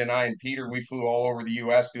event. Rhonda and I and Peter, we flew all over the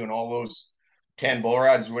U.S. doing all those 10 bull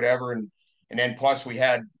rides, whatever, and then plus we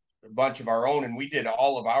had a bunch of our own, and we did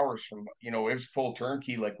all of ours from, it was full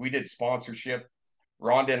turnkey. Like, we did sponsorship.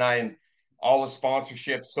 Rhonda and I, and all the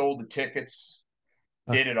sponsorship, sold the tickets,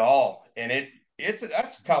 Uh, did it all, and that's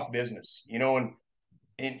a tough business,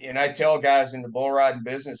 and I tell guys in the bull riding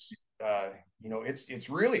business, it's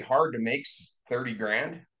really hard to make 30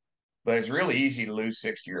 grand, but it's really easy to lose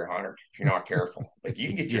 60 or 100 if you're not careful. Like, you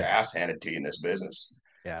can get your yeah. ass handed to you in this business.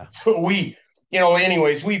 Yeah. So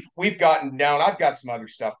anyways, we've gotten down. I've got some other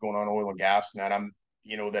stuff going on, oil and gas, and that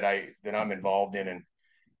I'm involved in,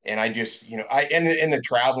 and I just, I and the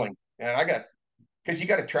traveling, and because you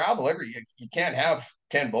got to travel you can't have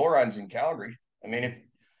 10 bull runs in Calgary. I mean, it's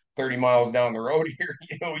 30 miles down the road here.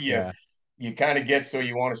 Yeah. You kind of get, so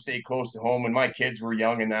you want to stay close to home. And my kids were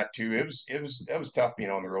young in that too. It was tough being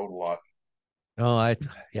on the road a lot. No,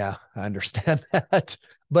 yeah, I understand that.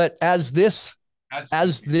 But as this That's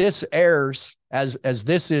as this airs, as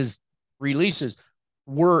this is releases,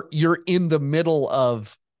 you're in the middle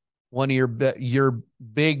of one of your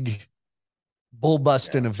big bull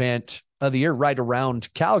busting yeah. event of the year, right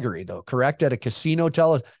around Calgary, though, correct? At a casino,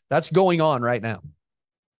 that's going on right now.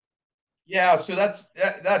 Yeah, so that's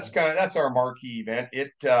our marquee event.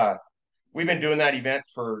 We've been doing that event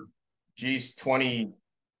for, geez,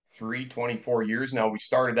 24 years now. We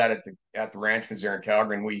started that at the Ranchman's there in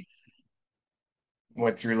Calgary, and we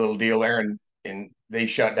went through a little deal there, and they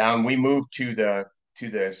shut down. We moved to the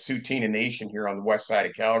Tsutina Nation here on the west side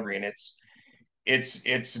of Calgary, and it's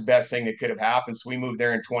the best thing that could have happened. So we moved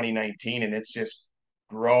there in 2019, and it's just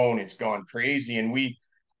grown. It's gone crazy. And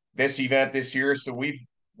this event this year, so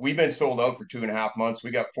we've been sold out for 2.5 months.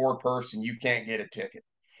 We got 4-person. You can't get a ticket,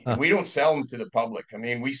 and Huh. we don't sell them to the public. I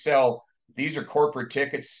mean, we sell these are corporate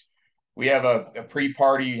tickets. We have a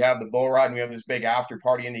pre-party. You have the bull ride, and we have this big after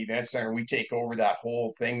party in the event center. And we take over that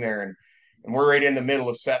whole thing there, and we're right in the middle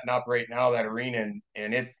of setting up right now that arena,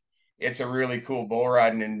 and it's a really cool bull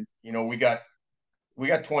ride. And we got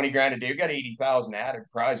 20 grand a day. We got 80,000 added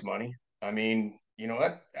prize money. I mean,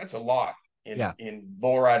 that's a lot Yeah. in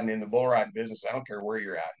bull riding, in the bull riding business. I don't care where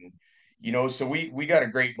you're at. And so we got a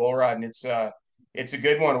great bull ride, and it's a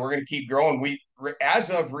good one. We're going to keep growing. We as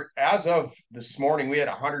of this morning, we had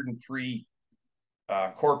 103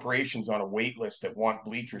 corporations on a wait list that want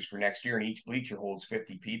bleachers for next year, and each bleacher holds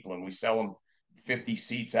 50 people, and we sell them 50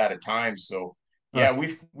 seats at a time. So Huh. yeah,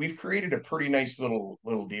 we've created a pretty nice little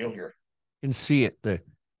deal here. Can see it. The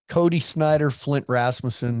Cody Snyder, Flint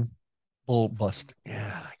Rasmussen bull bust.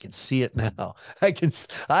 Yeah, I can see it now. I can.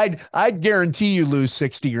 I'd guarantee you lose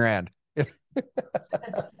 60 grand.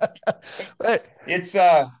 But It's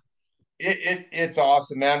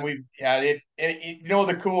awesome, man. We've had it, and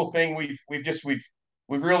the cool thing we've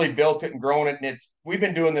really built it and grown it, and we've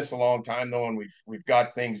been doing this a long time though, and we've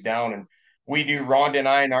got things down, and we do. Rhonda and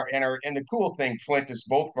I and the cool thing, Flint, is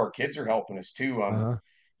both of our kids are helping us too. uh,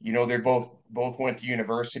 They're both went to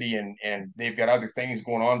university, and they've got other things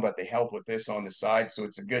going on, but they help with this on the side, so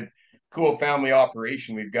it's a good, cool family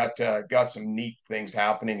operation. We've got some neat things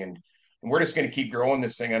happening, and we're just going to keep growing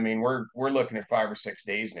this thing. I mean, we're looking at 5 or 6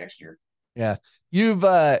 days next year. yeah, you've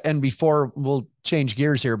and before we'll change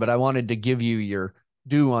gears here, but I wanted to give you your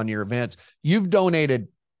due on your events. You've donated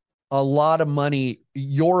a lot of money,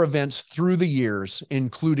 your events through the years,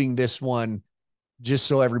 including this one, just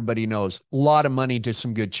so everybody knows, a lot of money to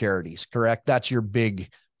some good charities, correct? That's your big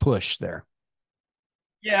push there.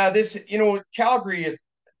 Yeah, Calgary,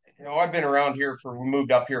 I've been around here we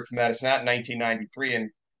moved up here from Medicine in 1993, and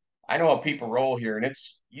I know how people roll here, and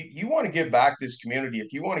you want to give back this community.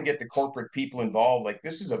 If you want to get the corporate people involved, like,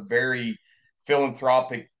 this is a very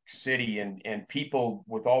philanthropic city, and people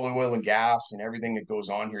with all the oil and gas and everything that goes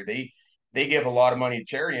on here, they give a lot of money to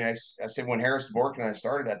charity. And I said, when Harris DeBork and I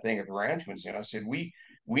started that thing at the Ranchmans, I said, we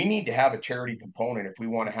need to have a charity component if we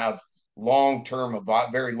want to have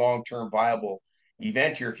very long term viable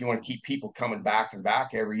event here. If you want to keep people coming back and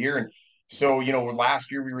back every year. And so, last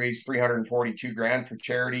year we raised 342 grand for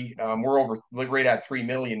charity. We're right at 3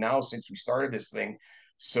 million now since we started this thing.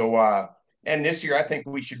 So, and this year I think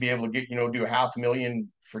we should be able to do 500,000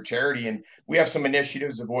 for charity. And we have some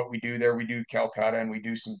initiatives of what we do there. We do Calcutta, and we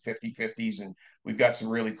do some 50/50s, and we've got some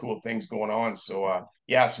really cool things going on. So,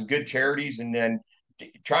 yeah, some good charities, and then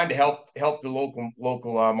trying to help the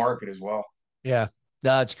local market as well. Yeah,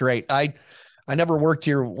 that's great. I never worked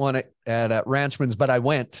here one at Ranchman's, but I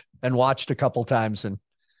went and watched a couple times, and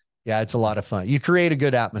yeah, it's a lot of fun. You create a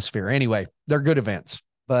good atmosphere. Anyway, they're good events.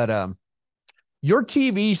 But your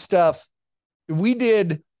TV stuff,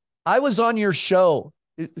 I was on your show.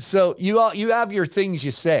 So you have your things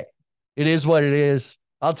you say. It is what it is.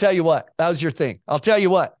 I'll tell you what. That was your thing. I'll tell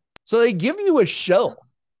you what. So they give you a show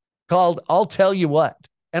called I'll Tell You What.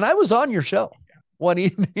 And I was on your show one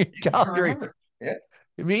evening in Calgary. Yeah.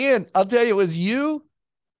 Me and I'll tell you, it was you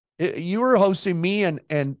were hosting me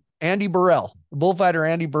and Andy Burrell, the bullfighter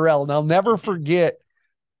Andy Burrell. And I'll never forget,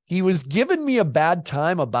 he was giving me a bad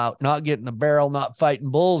time about not getting the barrel, not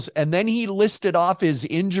fighting bulls. And then he listed off his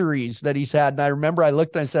injuries that he's had. And I remember I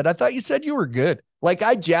looked and I said, I thought you said you were good. Like,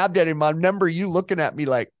 I jabbed at him. I remember you looking at me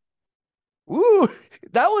like, ooh,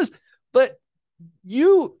 but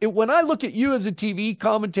when I look at you as a TV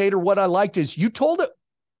commentator, what I liked is you told it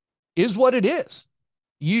is what it is.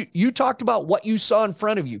 You talked about what you saw in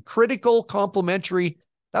front of you, critical, complimentary.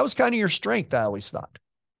 That was kind of your strength, I always thought.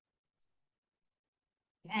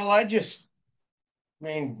 Well, I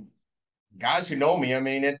mean, guys who know me, I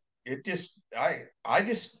mean, it's the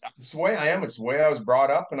way I am. It's the way I was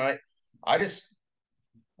brought up. And I just,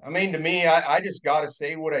 I mean, to me, I just got to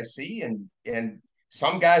say what I see. And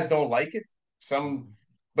some guys don't like it.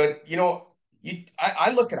 But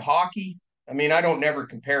I look at hockey. I mean, I don't never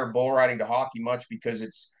compare bull riding to hockey much because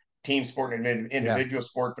it's team sport and an Yeah. individual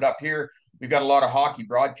sport. But up here, we've got a lot of hockey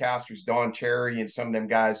broadcasters, Don Cherry and some of them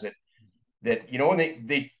guys and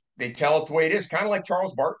they tell it the way it is, kind of like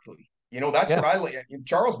Charles Barkley. That's Yeah. what I like.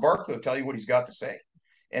 Charles Barkley will tell you what he's got to say.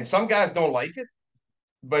 And some guys don't like it,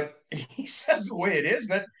 but he says the way it is.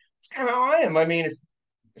 That's kind of how I am. I mean,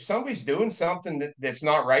 if somebody's doing something that's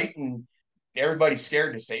not right and everybody's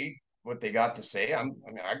scared to say what they got to say,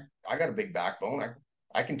 I got a big backbone.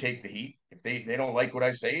 I can take the heat if they don't like what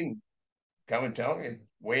I say and come and tell me the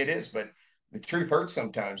way it is. But the truth hurts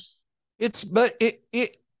sometimes. But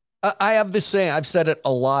I have this saying, I've said it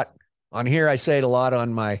a lot on here. I say it a lot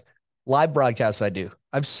on my live broadcasts I do.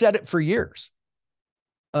 I've said it for years.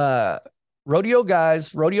 Rodeo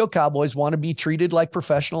guys, rodeo cowboys want to be treated like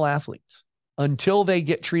professional athletes. Until they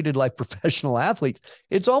get treated like professional athletes,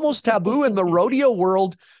 it's almost taboo in the rodeo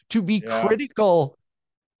world to be critical,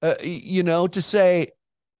 to say,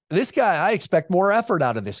 this guy, I expect more effort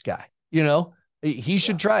out of this guy. He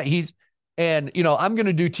should try. I'm going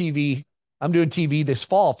to do TV. I'm doing TV this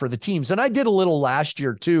fall for the teams. And I did a little last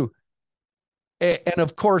year too. And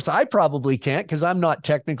of course I probably can't, cause I'm not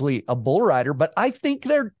technically a bull rider, but I think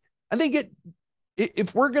if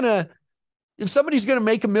somebody's going to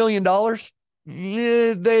make $1 million,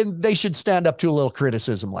 they should stand up to a little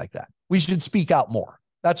criticism like that. We should speak out more.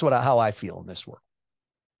 That's how I feel in this world.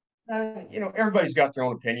 Everybody's got their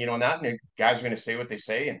own opinion on that, and the guys are going to say what they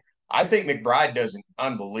say. And I think McBride does an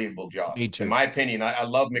unbelievable job. Me too. In my opinion, I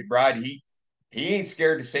love McBride. He ain't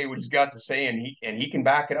scared to say what he's got to say, and he can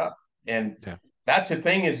back it up. And that's the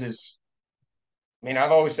thing is, I mean,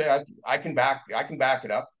 I've always said I can back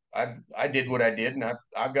it up. I did what I did, and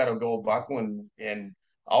I've got to go buckle and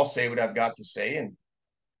I'll say what I've got to say.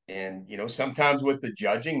 And sometimes with the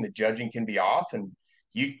judging can be off, and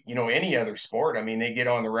any other sport, I mean, they get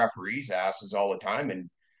on the referees' asses all the time, and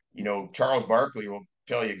Charles Barkley will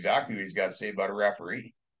tell you exactly what he's got to say about a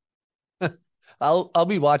referee. I'll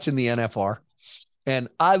be watching the NFR, and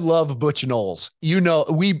I love Butch Knowles.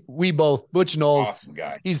 We both, Butch Knowles, awesome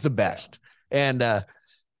guy. He's the best, and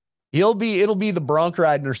it'll be the bronc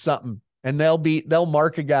riding or something, and they'll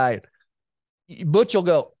mark a guy. Butch will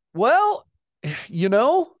go, well, and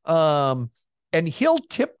he'll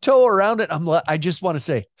tiptoe around it. I just want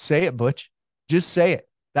to say it, Butch. Just say it.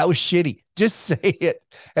 That was shitty. Just say it.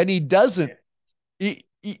 And he doesn't, and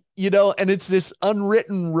it's this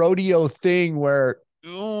unwritten rodeo thing where,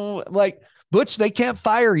 like, Butch, they can't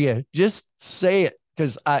fire you. Just say it.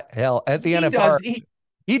 Cause at the NFR,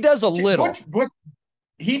 he does a little. Butch,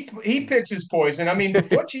 he picks his poison. I mean,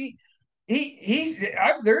 Butch,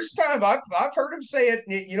 there's time I've heard him say it.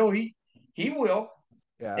 He will.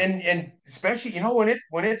 Yeah. And especially,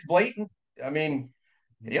 when it's blatant, I mean,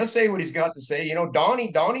 he'll say what he's got to say.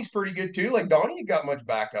 Donnie's pretty good too. Like, Donnie ain't got much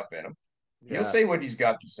backup in him. He'll say what he's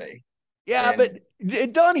got to say. Yeah, but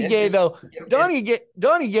Donnie Gay, though, Donnie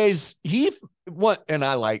Gay's, and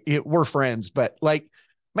I like it, we're friends, but like,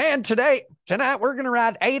 man, tonight we're going to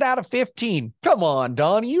ride 8 out of 15. Come on,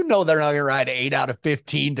 Donnie. They're not going to ride 8 out of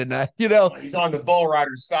 15 tonight. He's on the bull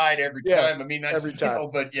rider's side every time. I mean, that's every time.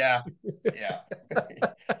 But yeah.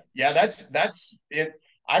 Yeah, that's it.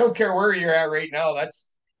 I don't care where you're at right now. That's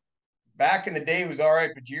back in the day was all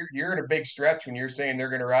right, but you're in a big stretch when you're saying they're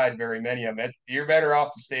going to ride very many of them. You're better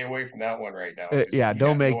off to stay away from that one right now.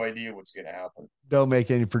 Don't make no idea what's going to happen. Don't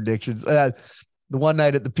make any predictions. The one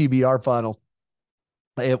night at the PBR final,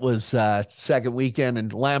 it was second weekend,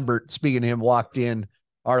 and Lambert, speaking to him, walked in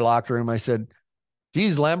our locker room. I said,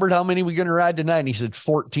 geez, Lambert, how many are we going to ride tonight? And he said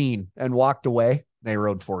 14, and walked away. They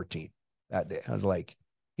rode 14 that day. I was like,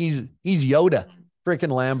 he's Yoda.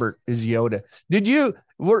 Freaking Lambert is Yoda.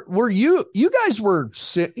 Were you guys were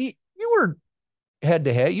you were head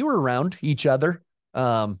to head. You were around each other. We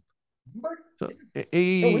went to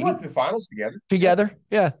the finals together.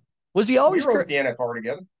 Yeah. Was he always we rode the NFR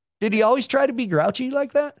together? Did he always try to be grouchy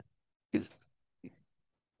like that?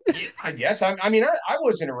 I guess. I mean, I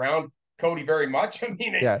wasn't around Cody very much. I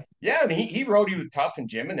mean, I mean, he rode you with Tough and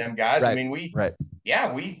Jim and them guys. Right, I mean,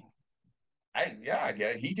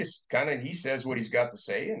 he just he says what he's got to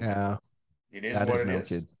say, and it is what it is.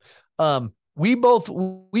 Kid. We both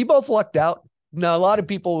lucked out. Now, a lot of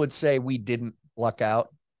people would say we didn't luck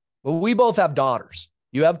out, but we both have daughters.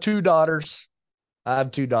 You have 2 daughters. I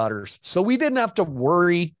have 2 daughters. So we didn't have to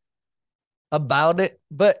worry about it.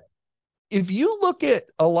 But if you look at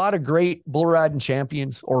a lot of great bull riding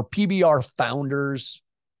champions or PBR founders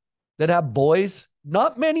that have boys,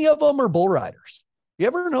 not many of them are bull riders. You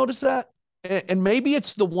ever notice that? And maybe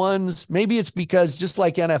it's maybe it's because just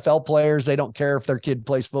like NFL players, they don't care if their kid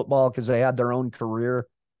plays football because they had their own career.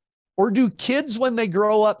 Or do kids, when they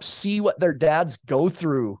grow up, see what their dads go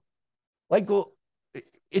through? Like,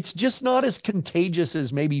 it's just not as contagious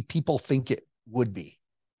as maybe people think it would be.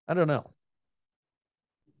 I don't know.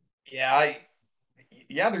 Yeah,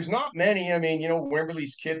 there's not many. I mean,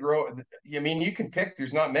 Wimberly's kid I mean, you can pick.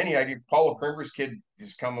 There's not many. Paulo Krimber's kid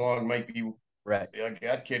has come along. Might be right. Like,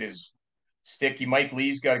 that kid is sticky. Mike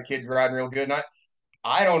Lee's got a kid riding real good. And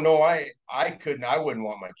I don't know. I wouldn't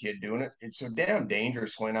want my kid doing it. It's so damn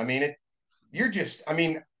dangerous. When I mean it, you're just, I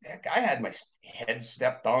mean, heck, I had my head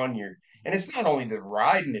stepped on your, and it's not only the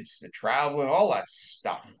riding, it's the traveling, all that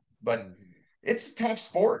stuff. But Mhm. it's a tough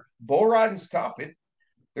sport. Bull riding's tough.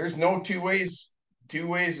 There's no two ways,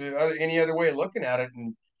 any other way of looking at it.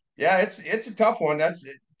 And yeah, it's a tough one. That's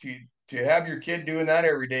it. To have your kid doing that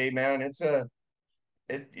every day, man. It's a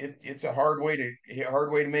hard way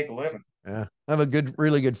to make a living. Yeah. I have a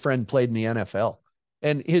really good friend played in the NFL,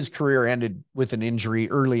 and his career ended with an injury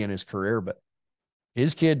early in his career, but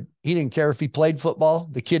his kid, he didn't care if he played football.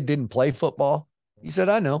 The kid didn't play football. He said,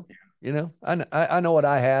 I know, I know what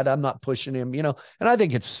I had. I'm not pushing him, and I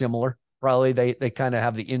think it's similar. Probably they kind of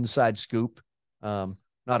have the inside scoop. Not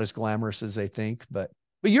as glamorous as they think, but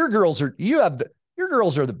your girls are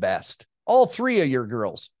the best. All three of your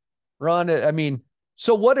girls, Ron. I mean,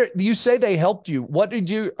 so do you say they helped you?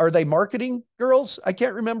 Are they marketing girls? I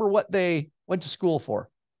can't remember what they went to school for.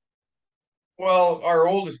 Well, our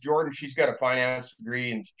oldest Jordan, she's got a finance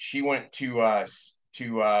degree, and she went to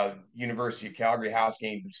University of Calgary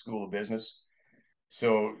House-Kane School of Business.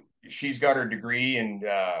 So she's got her degree, and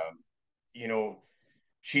you know,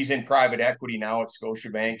 she's in private equity now at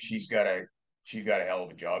Scotiabank. She's got a hell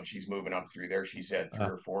of a job. She's moving up through there. She's had three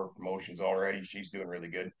Uh, or four promotions already. She's doing really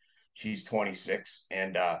good. She's 26,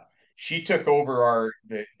 and she took over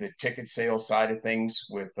the ticket sales side of things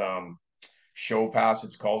with Show Pass.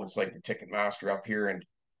 It's called. It's like the ticket master up here, and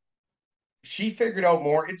she figured out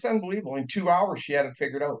more. It's unbelievable. In 2 hours, she had it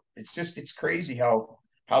figured out. It's crazy how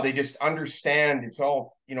they just understand. It's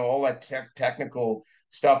all all that technical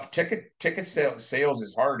stuff. Ticket sales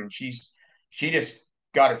is hard, and she just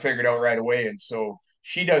got it figured out right away. And so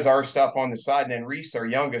she does our stuff on the side. And then Reese, our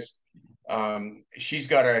youngest, she's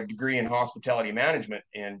got a degree in hospitality management,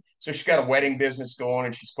 and so she's got a wedding business going,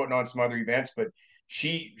 and she's putting on some other events. But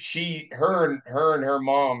her and her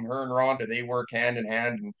mom, her and Rhonda, they work hand in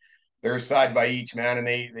hand, and they're side by each, man,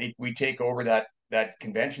 and we take over that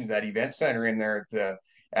convention, that event center in there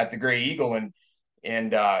at the Gray Eagle.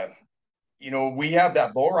 And we have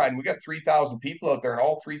that bull ride, and we got 3,000 people out there, and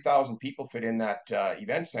all 3,000 people fit in that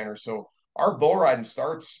event center. So our bull riding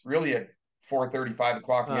starts really at 4:30, 5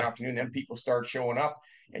 o'clock in the uh, afternoon. Then people start showing up,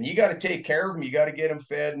 and you got to take care of them. You got to get them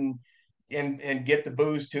fed and get the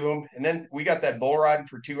booze to them. And then we got that bull riding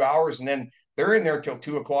for 2 hours, and then they're in there till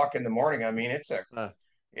 2 o'clock in the morning. I mean, uh,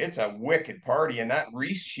 it's a wicked party. And that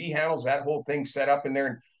Reese, she handles that whole thing set up in there.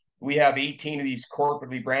 And we have 18 of these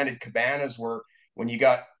corporately branded cabanas where when you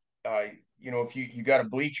got, if you got a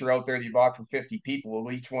bleacher out there that you bought for 50 people,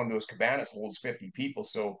 well, each one of those cabanas holds 50 people.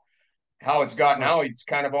 So how it's got uh, now, it's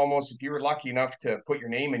kind of almost, if you were lucky enough to put your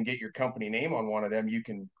name and get your company name on one of them, you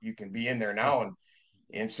can be in there uh, now.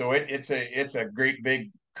 And so it's a great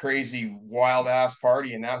big crazy wild ass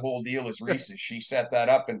party. And that whole deal is Reese's. She set that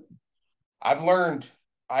up, and I've learned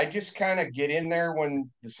I just kind of get in there when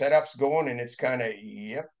the setup's going, and it's kind of,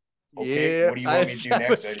 yep, okay, yeah, what do you want me to do I next? I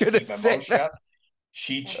was just gonna keep my say mouth that. shut.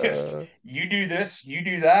 She just, Uh, you do this, you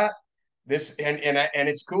do that, this, and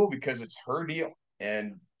it's cool because it's her deal.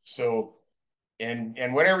 And so, and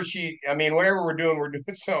whatever we're doing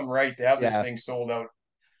something right to have this yeah. thing sold out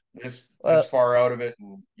this Uh, far out of it.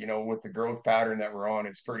 And with the growth pattern that we're on,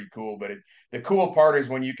 it's pretty cool. But the cool part is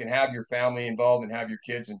when you can have your family involved and have your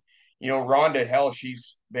kids. And Rhonda, hell,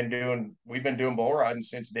 we've been doing bull riding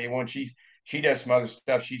since day one. She does some other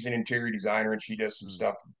stuff. She's an interior designer, and she does some mm,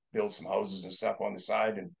 stuff, builds some houses and stuff on the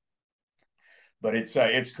side. But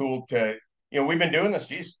it's cool to, we've been doing this,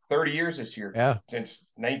 geez, 30 years this year, yeah. since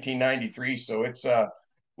 1993. So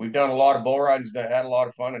we've done a lot of bull ridings, had a lot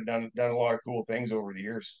of fun, and done a lot of cool things over the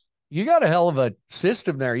years. You got a hell of a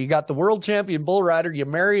system there. You got the world champion bull rider. You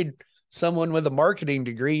married someone with a marketing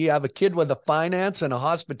degree. You have a kid with a finance and a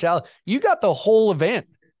hospitality. You got the whole event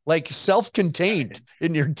like self-contained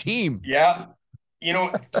in your team. Yeah,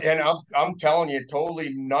 and I'm telling you,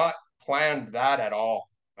 totally not planned that at all.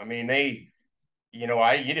 I mean,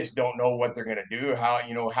 you just don't know what they're going to do,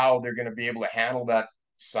 how they're going to be able to handle that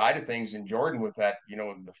side of things. In Jordan with that,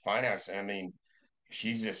 the finance. I mean,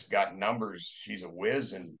 she's just got numbers. She's a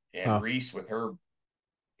whiz, and Huh. Reese with her,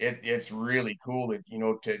 it's really cool that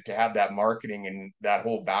to have that marketing and that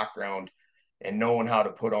whole background and knowing how to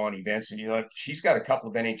put on events. And she's got a couple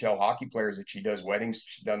of NHL hockey players that she does weddings.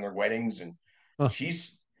 She's done their weddings, and Huh.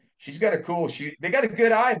 she's got a cool. They got a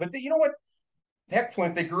good eye, but you know what? Heck,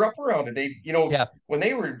 Flint, they grew up around it. Yeah. When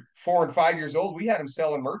they were 4 and 5 years old, we had them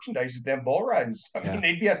selling merchandise at them bull ridings. I mean, Yeah.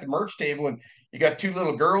 they'd be at the merch table, and you got two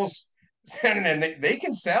little girls standing, and they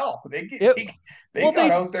can sell. It, They well,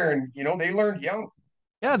 got out there, and they learned young.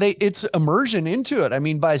 it's immersion into it. I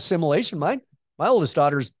mean, by assimilation, my oldest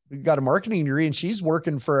daughter's got a marketing degree and she's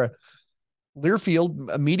working for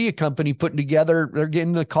Learfield, a media company, putting together, they're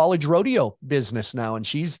getting the college rodeo business now. And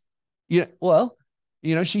she's,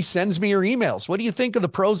 she sends me her emails. What do you think of the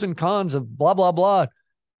pros and cons of blah, blah, blah?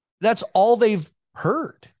 That's all they've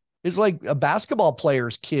heard. It's like a basketball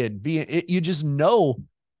player's kid you just know.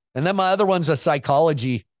 And then my other one's a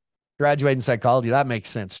psychology, graduating psychology. That makes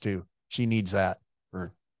sense too. She needs that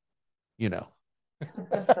for, It's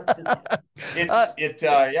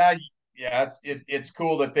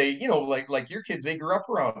cool that they, like your kids, they grew up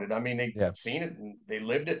around it. I mean, they've yeah, seen it and they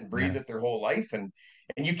lived it and breathed yeah, it their whole life. And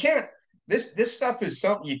you can't, this stuff is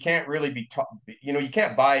something you can't really be taught, you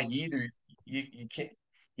can't buy it either. You can't,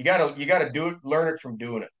 you gotta do it, learn it from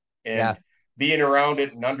doing it yeah, and being around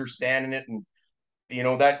it and understanding it. And,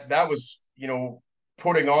 that was,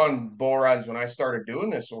 putting on bull rides when I started doing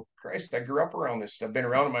this. So Christ, I grew up around this. I've been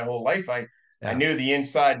around it my whole life. I yeah. knew the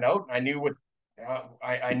inside and out. I knew what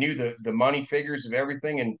I knew the money figures of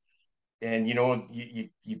everything, and you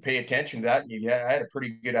pay attention to that. And I had a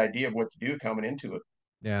pretty good idea of what to do coming into it.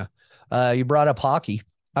 Yeah. You brought up hockey.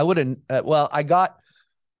 I wouldn't, I got,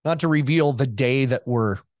 not to reveal the day that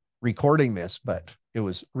we're recording this, but it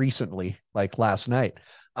was recently, like last night.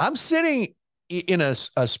 I'm sitting in a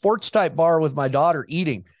sports type bar with my daughter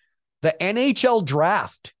eating. The NHL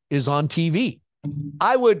draft is on TV.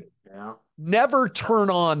 I would never turn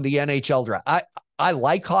on the NHL draft. I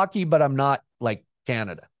like hockey, but I'm not like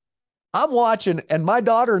Canada. I'm watching, and my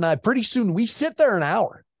daughter and I, pretty soon we sit there an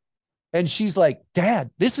hour. And she's like,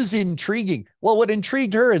 Dad, this is intriguing. Well, what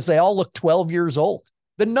intrigued her is they all look 12 years old.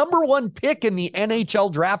 The number one pick in the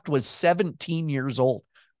NHL draft was 17 years old.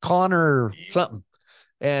 Connor something.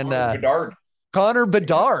 And Bedard. Connor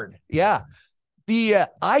Bedard. Yeah.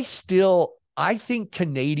 I think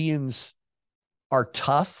Canadians are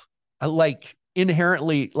tough. Like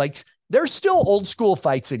inherently, like there's still old school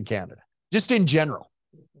fights in Canada, just in general,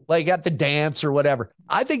 like at the dance or whatever.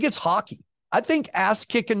 I think it's hockey. I think ass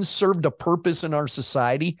kicking served a purpose in our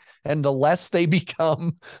society, and the less they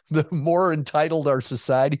become, the more entitled our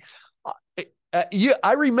society.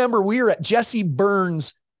 I remember we were at Jesse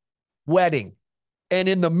Burns' wedding, and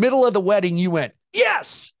in the middle of the wedding, you went,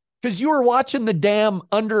 yes, because you were watching the damn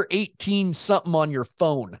under 18 something on your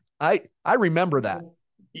phone. I remember that.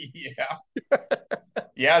 Yeah.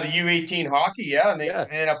 Yeah, the U18 hockey, yeah, and they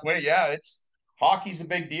ended up winning. Yeah, hockey's a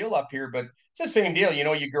big deal up here, but it's the same deal.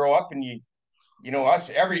 You grow up and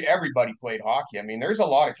everybody played hockey. I mean, there's a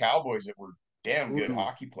lot of Cowboys that were damn good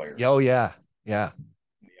hockey players. Oh yeah, yeah.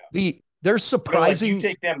 They're surprising. Like you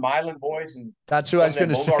take them Milan boys and that's who I was going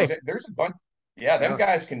to say. There's a bunch. Yeah, them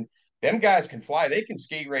guys can fly. They can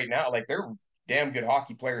skate right now. Like they're damn good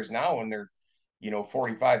hockey players now, when they're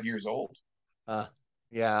 45 years old.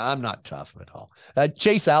 Yeah, I'm not tough at all.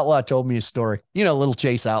 Chase Outlaw told me a story. Little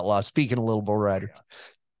Chase Outlaw. Speaking of little bull riders,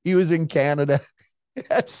 he was in Canada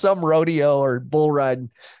at some rodeo or bull riding,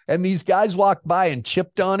 and these guys walked by and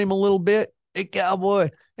chipped on him a little bit. Hey, cowboy.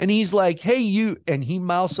 And he's like, hey, you. And he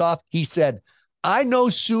mouths off. He said, I no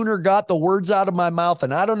sooner got the words out of my mouth,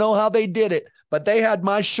 and I don't know how they did it, but they had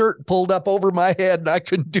my shirt pulled up over my head and I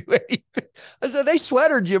couldn't do anything. I said, they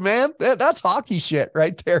sweatered you, man. That's hockey shit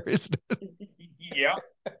right there, isn't it? Yeah.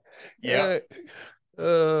 Yeah.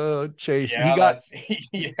 Chase. Yeah,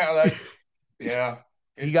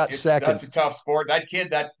 He got second. That's a tough sport. That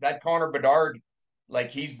kid, that Connor Bedard,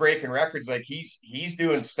 like he's breaking records. Like he's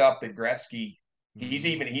doing stuff that Gretzky,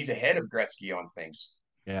 he's ahead of Gretzky on things.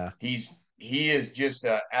 Yeah. He is just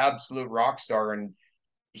an absolute rock star. And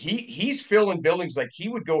he's filling buildings. Like he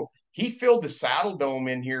filled the Saddle Dome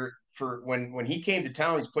in here for when he came to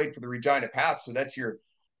town. He's played for the Regina Pats. So that's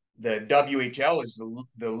the WHL is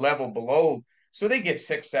the level below. So they get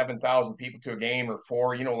 6,000-7,000 people to a game, or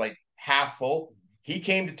four, like half full. He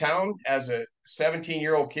came to town as a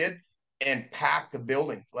 17-year-old kid and packed the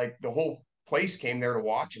building. Like the whole place came there to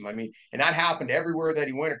watch him. I mean, and that happened everywhere that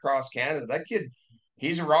he went across Canada. That kid,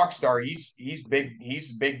 he's a rock star. He's big.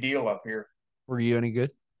 He's a big deal up here. Were you any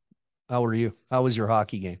good? How were you? How was your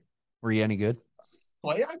hockey game? Were you any good?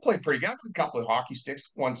 I played pretty good. I played a couple of hockey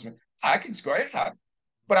sticks once. I could score.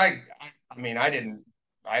 But I mean, I didn't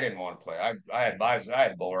want to play. I had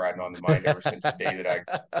bull riding on the mind ever since the day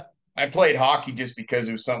that I played hockey, just because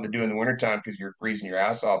it was something to do in the wintertime, because you're freezing your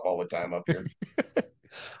ass off all the time up here.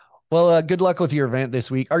 Well, good luck with your event this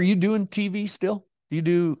week. Are you doing TV still? Do you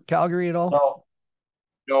do Calgary at all?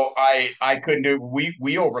 No, I couldn't do.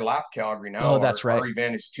 We overlap Calgary now. Oh, that's right. Our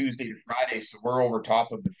event is Tuesday to Friday, so we're over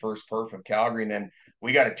top of the first perf of Calgary, and then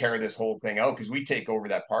we got to tear this whole thing out because we take over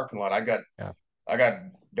that parking lot. I got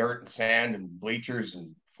dirt and sand and bleachers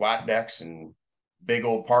and flat decks and big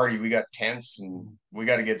old party. We got tents and we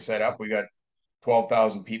got to get set up. We got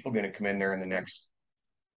 12,000 people going to come in there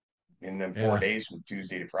in them 4 days from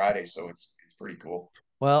Tuesday to Friday. So it's pretty cool.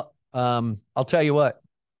 Well, I'll tell you what,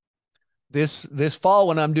 this fall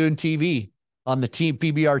when I'm doing TV on the team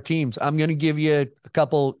PBR teams, I'm going to give you a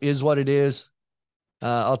couple is what it is.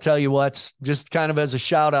 I'll tell you what's just kind of as a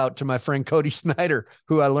shout out to my friend Cody Snyder,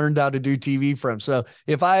 who I learned how to do TV from. So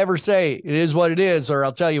if I ever say it is what it is, or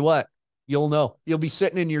I'll tell you what, you'll know. You'll be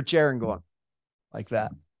sitting in your chair and going like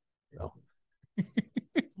that. So.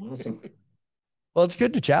 Awesome. Well, it's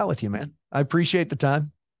good to chat with you, man. I appreciate the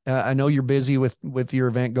time. I know you're busy with your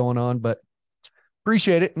event going on, but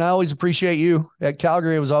appreciate it. And I always appreciate you at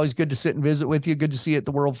Calgary. It was always good to sit and visit with you. Good to see you at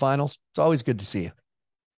the World Finals. It's always good to see you.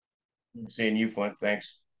 Seeing you, Flint.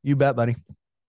 Thanks. You bet, buddy.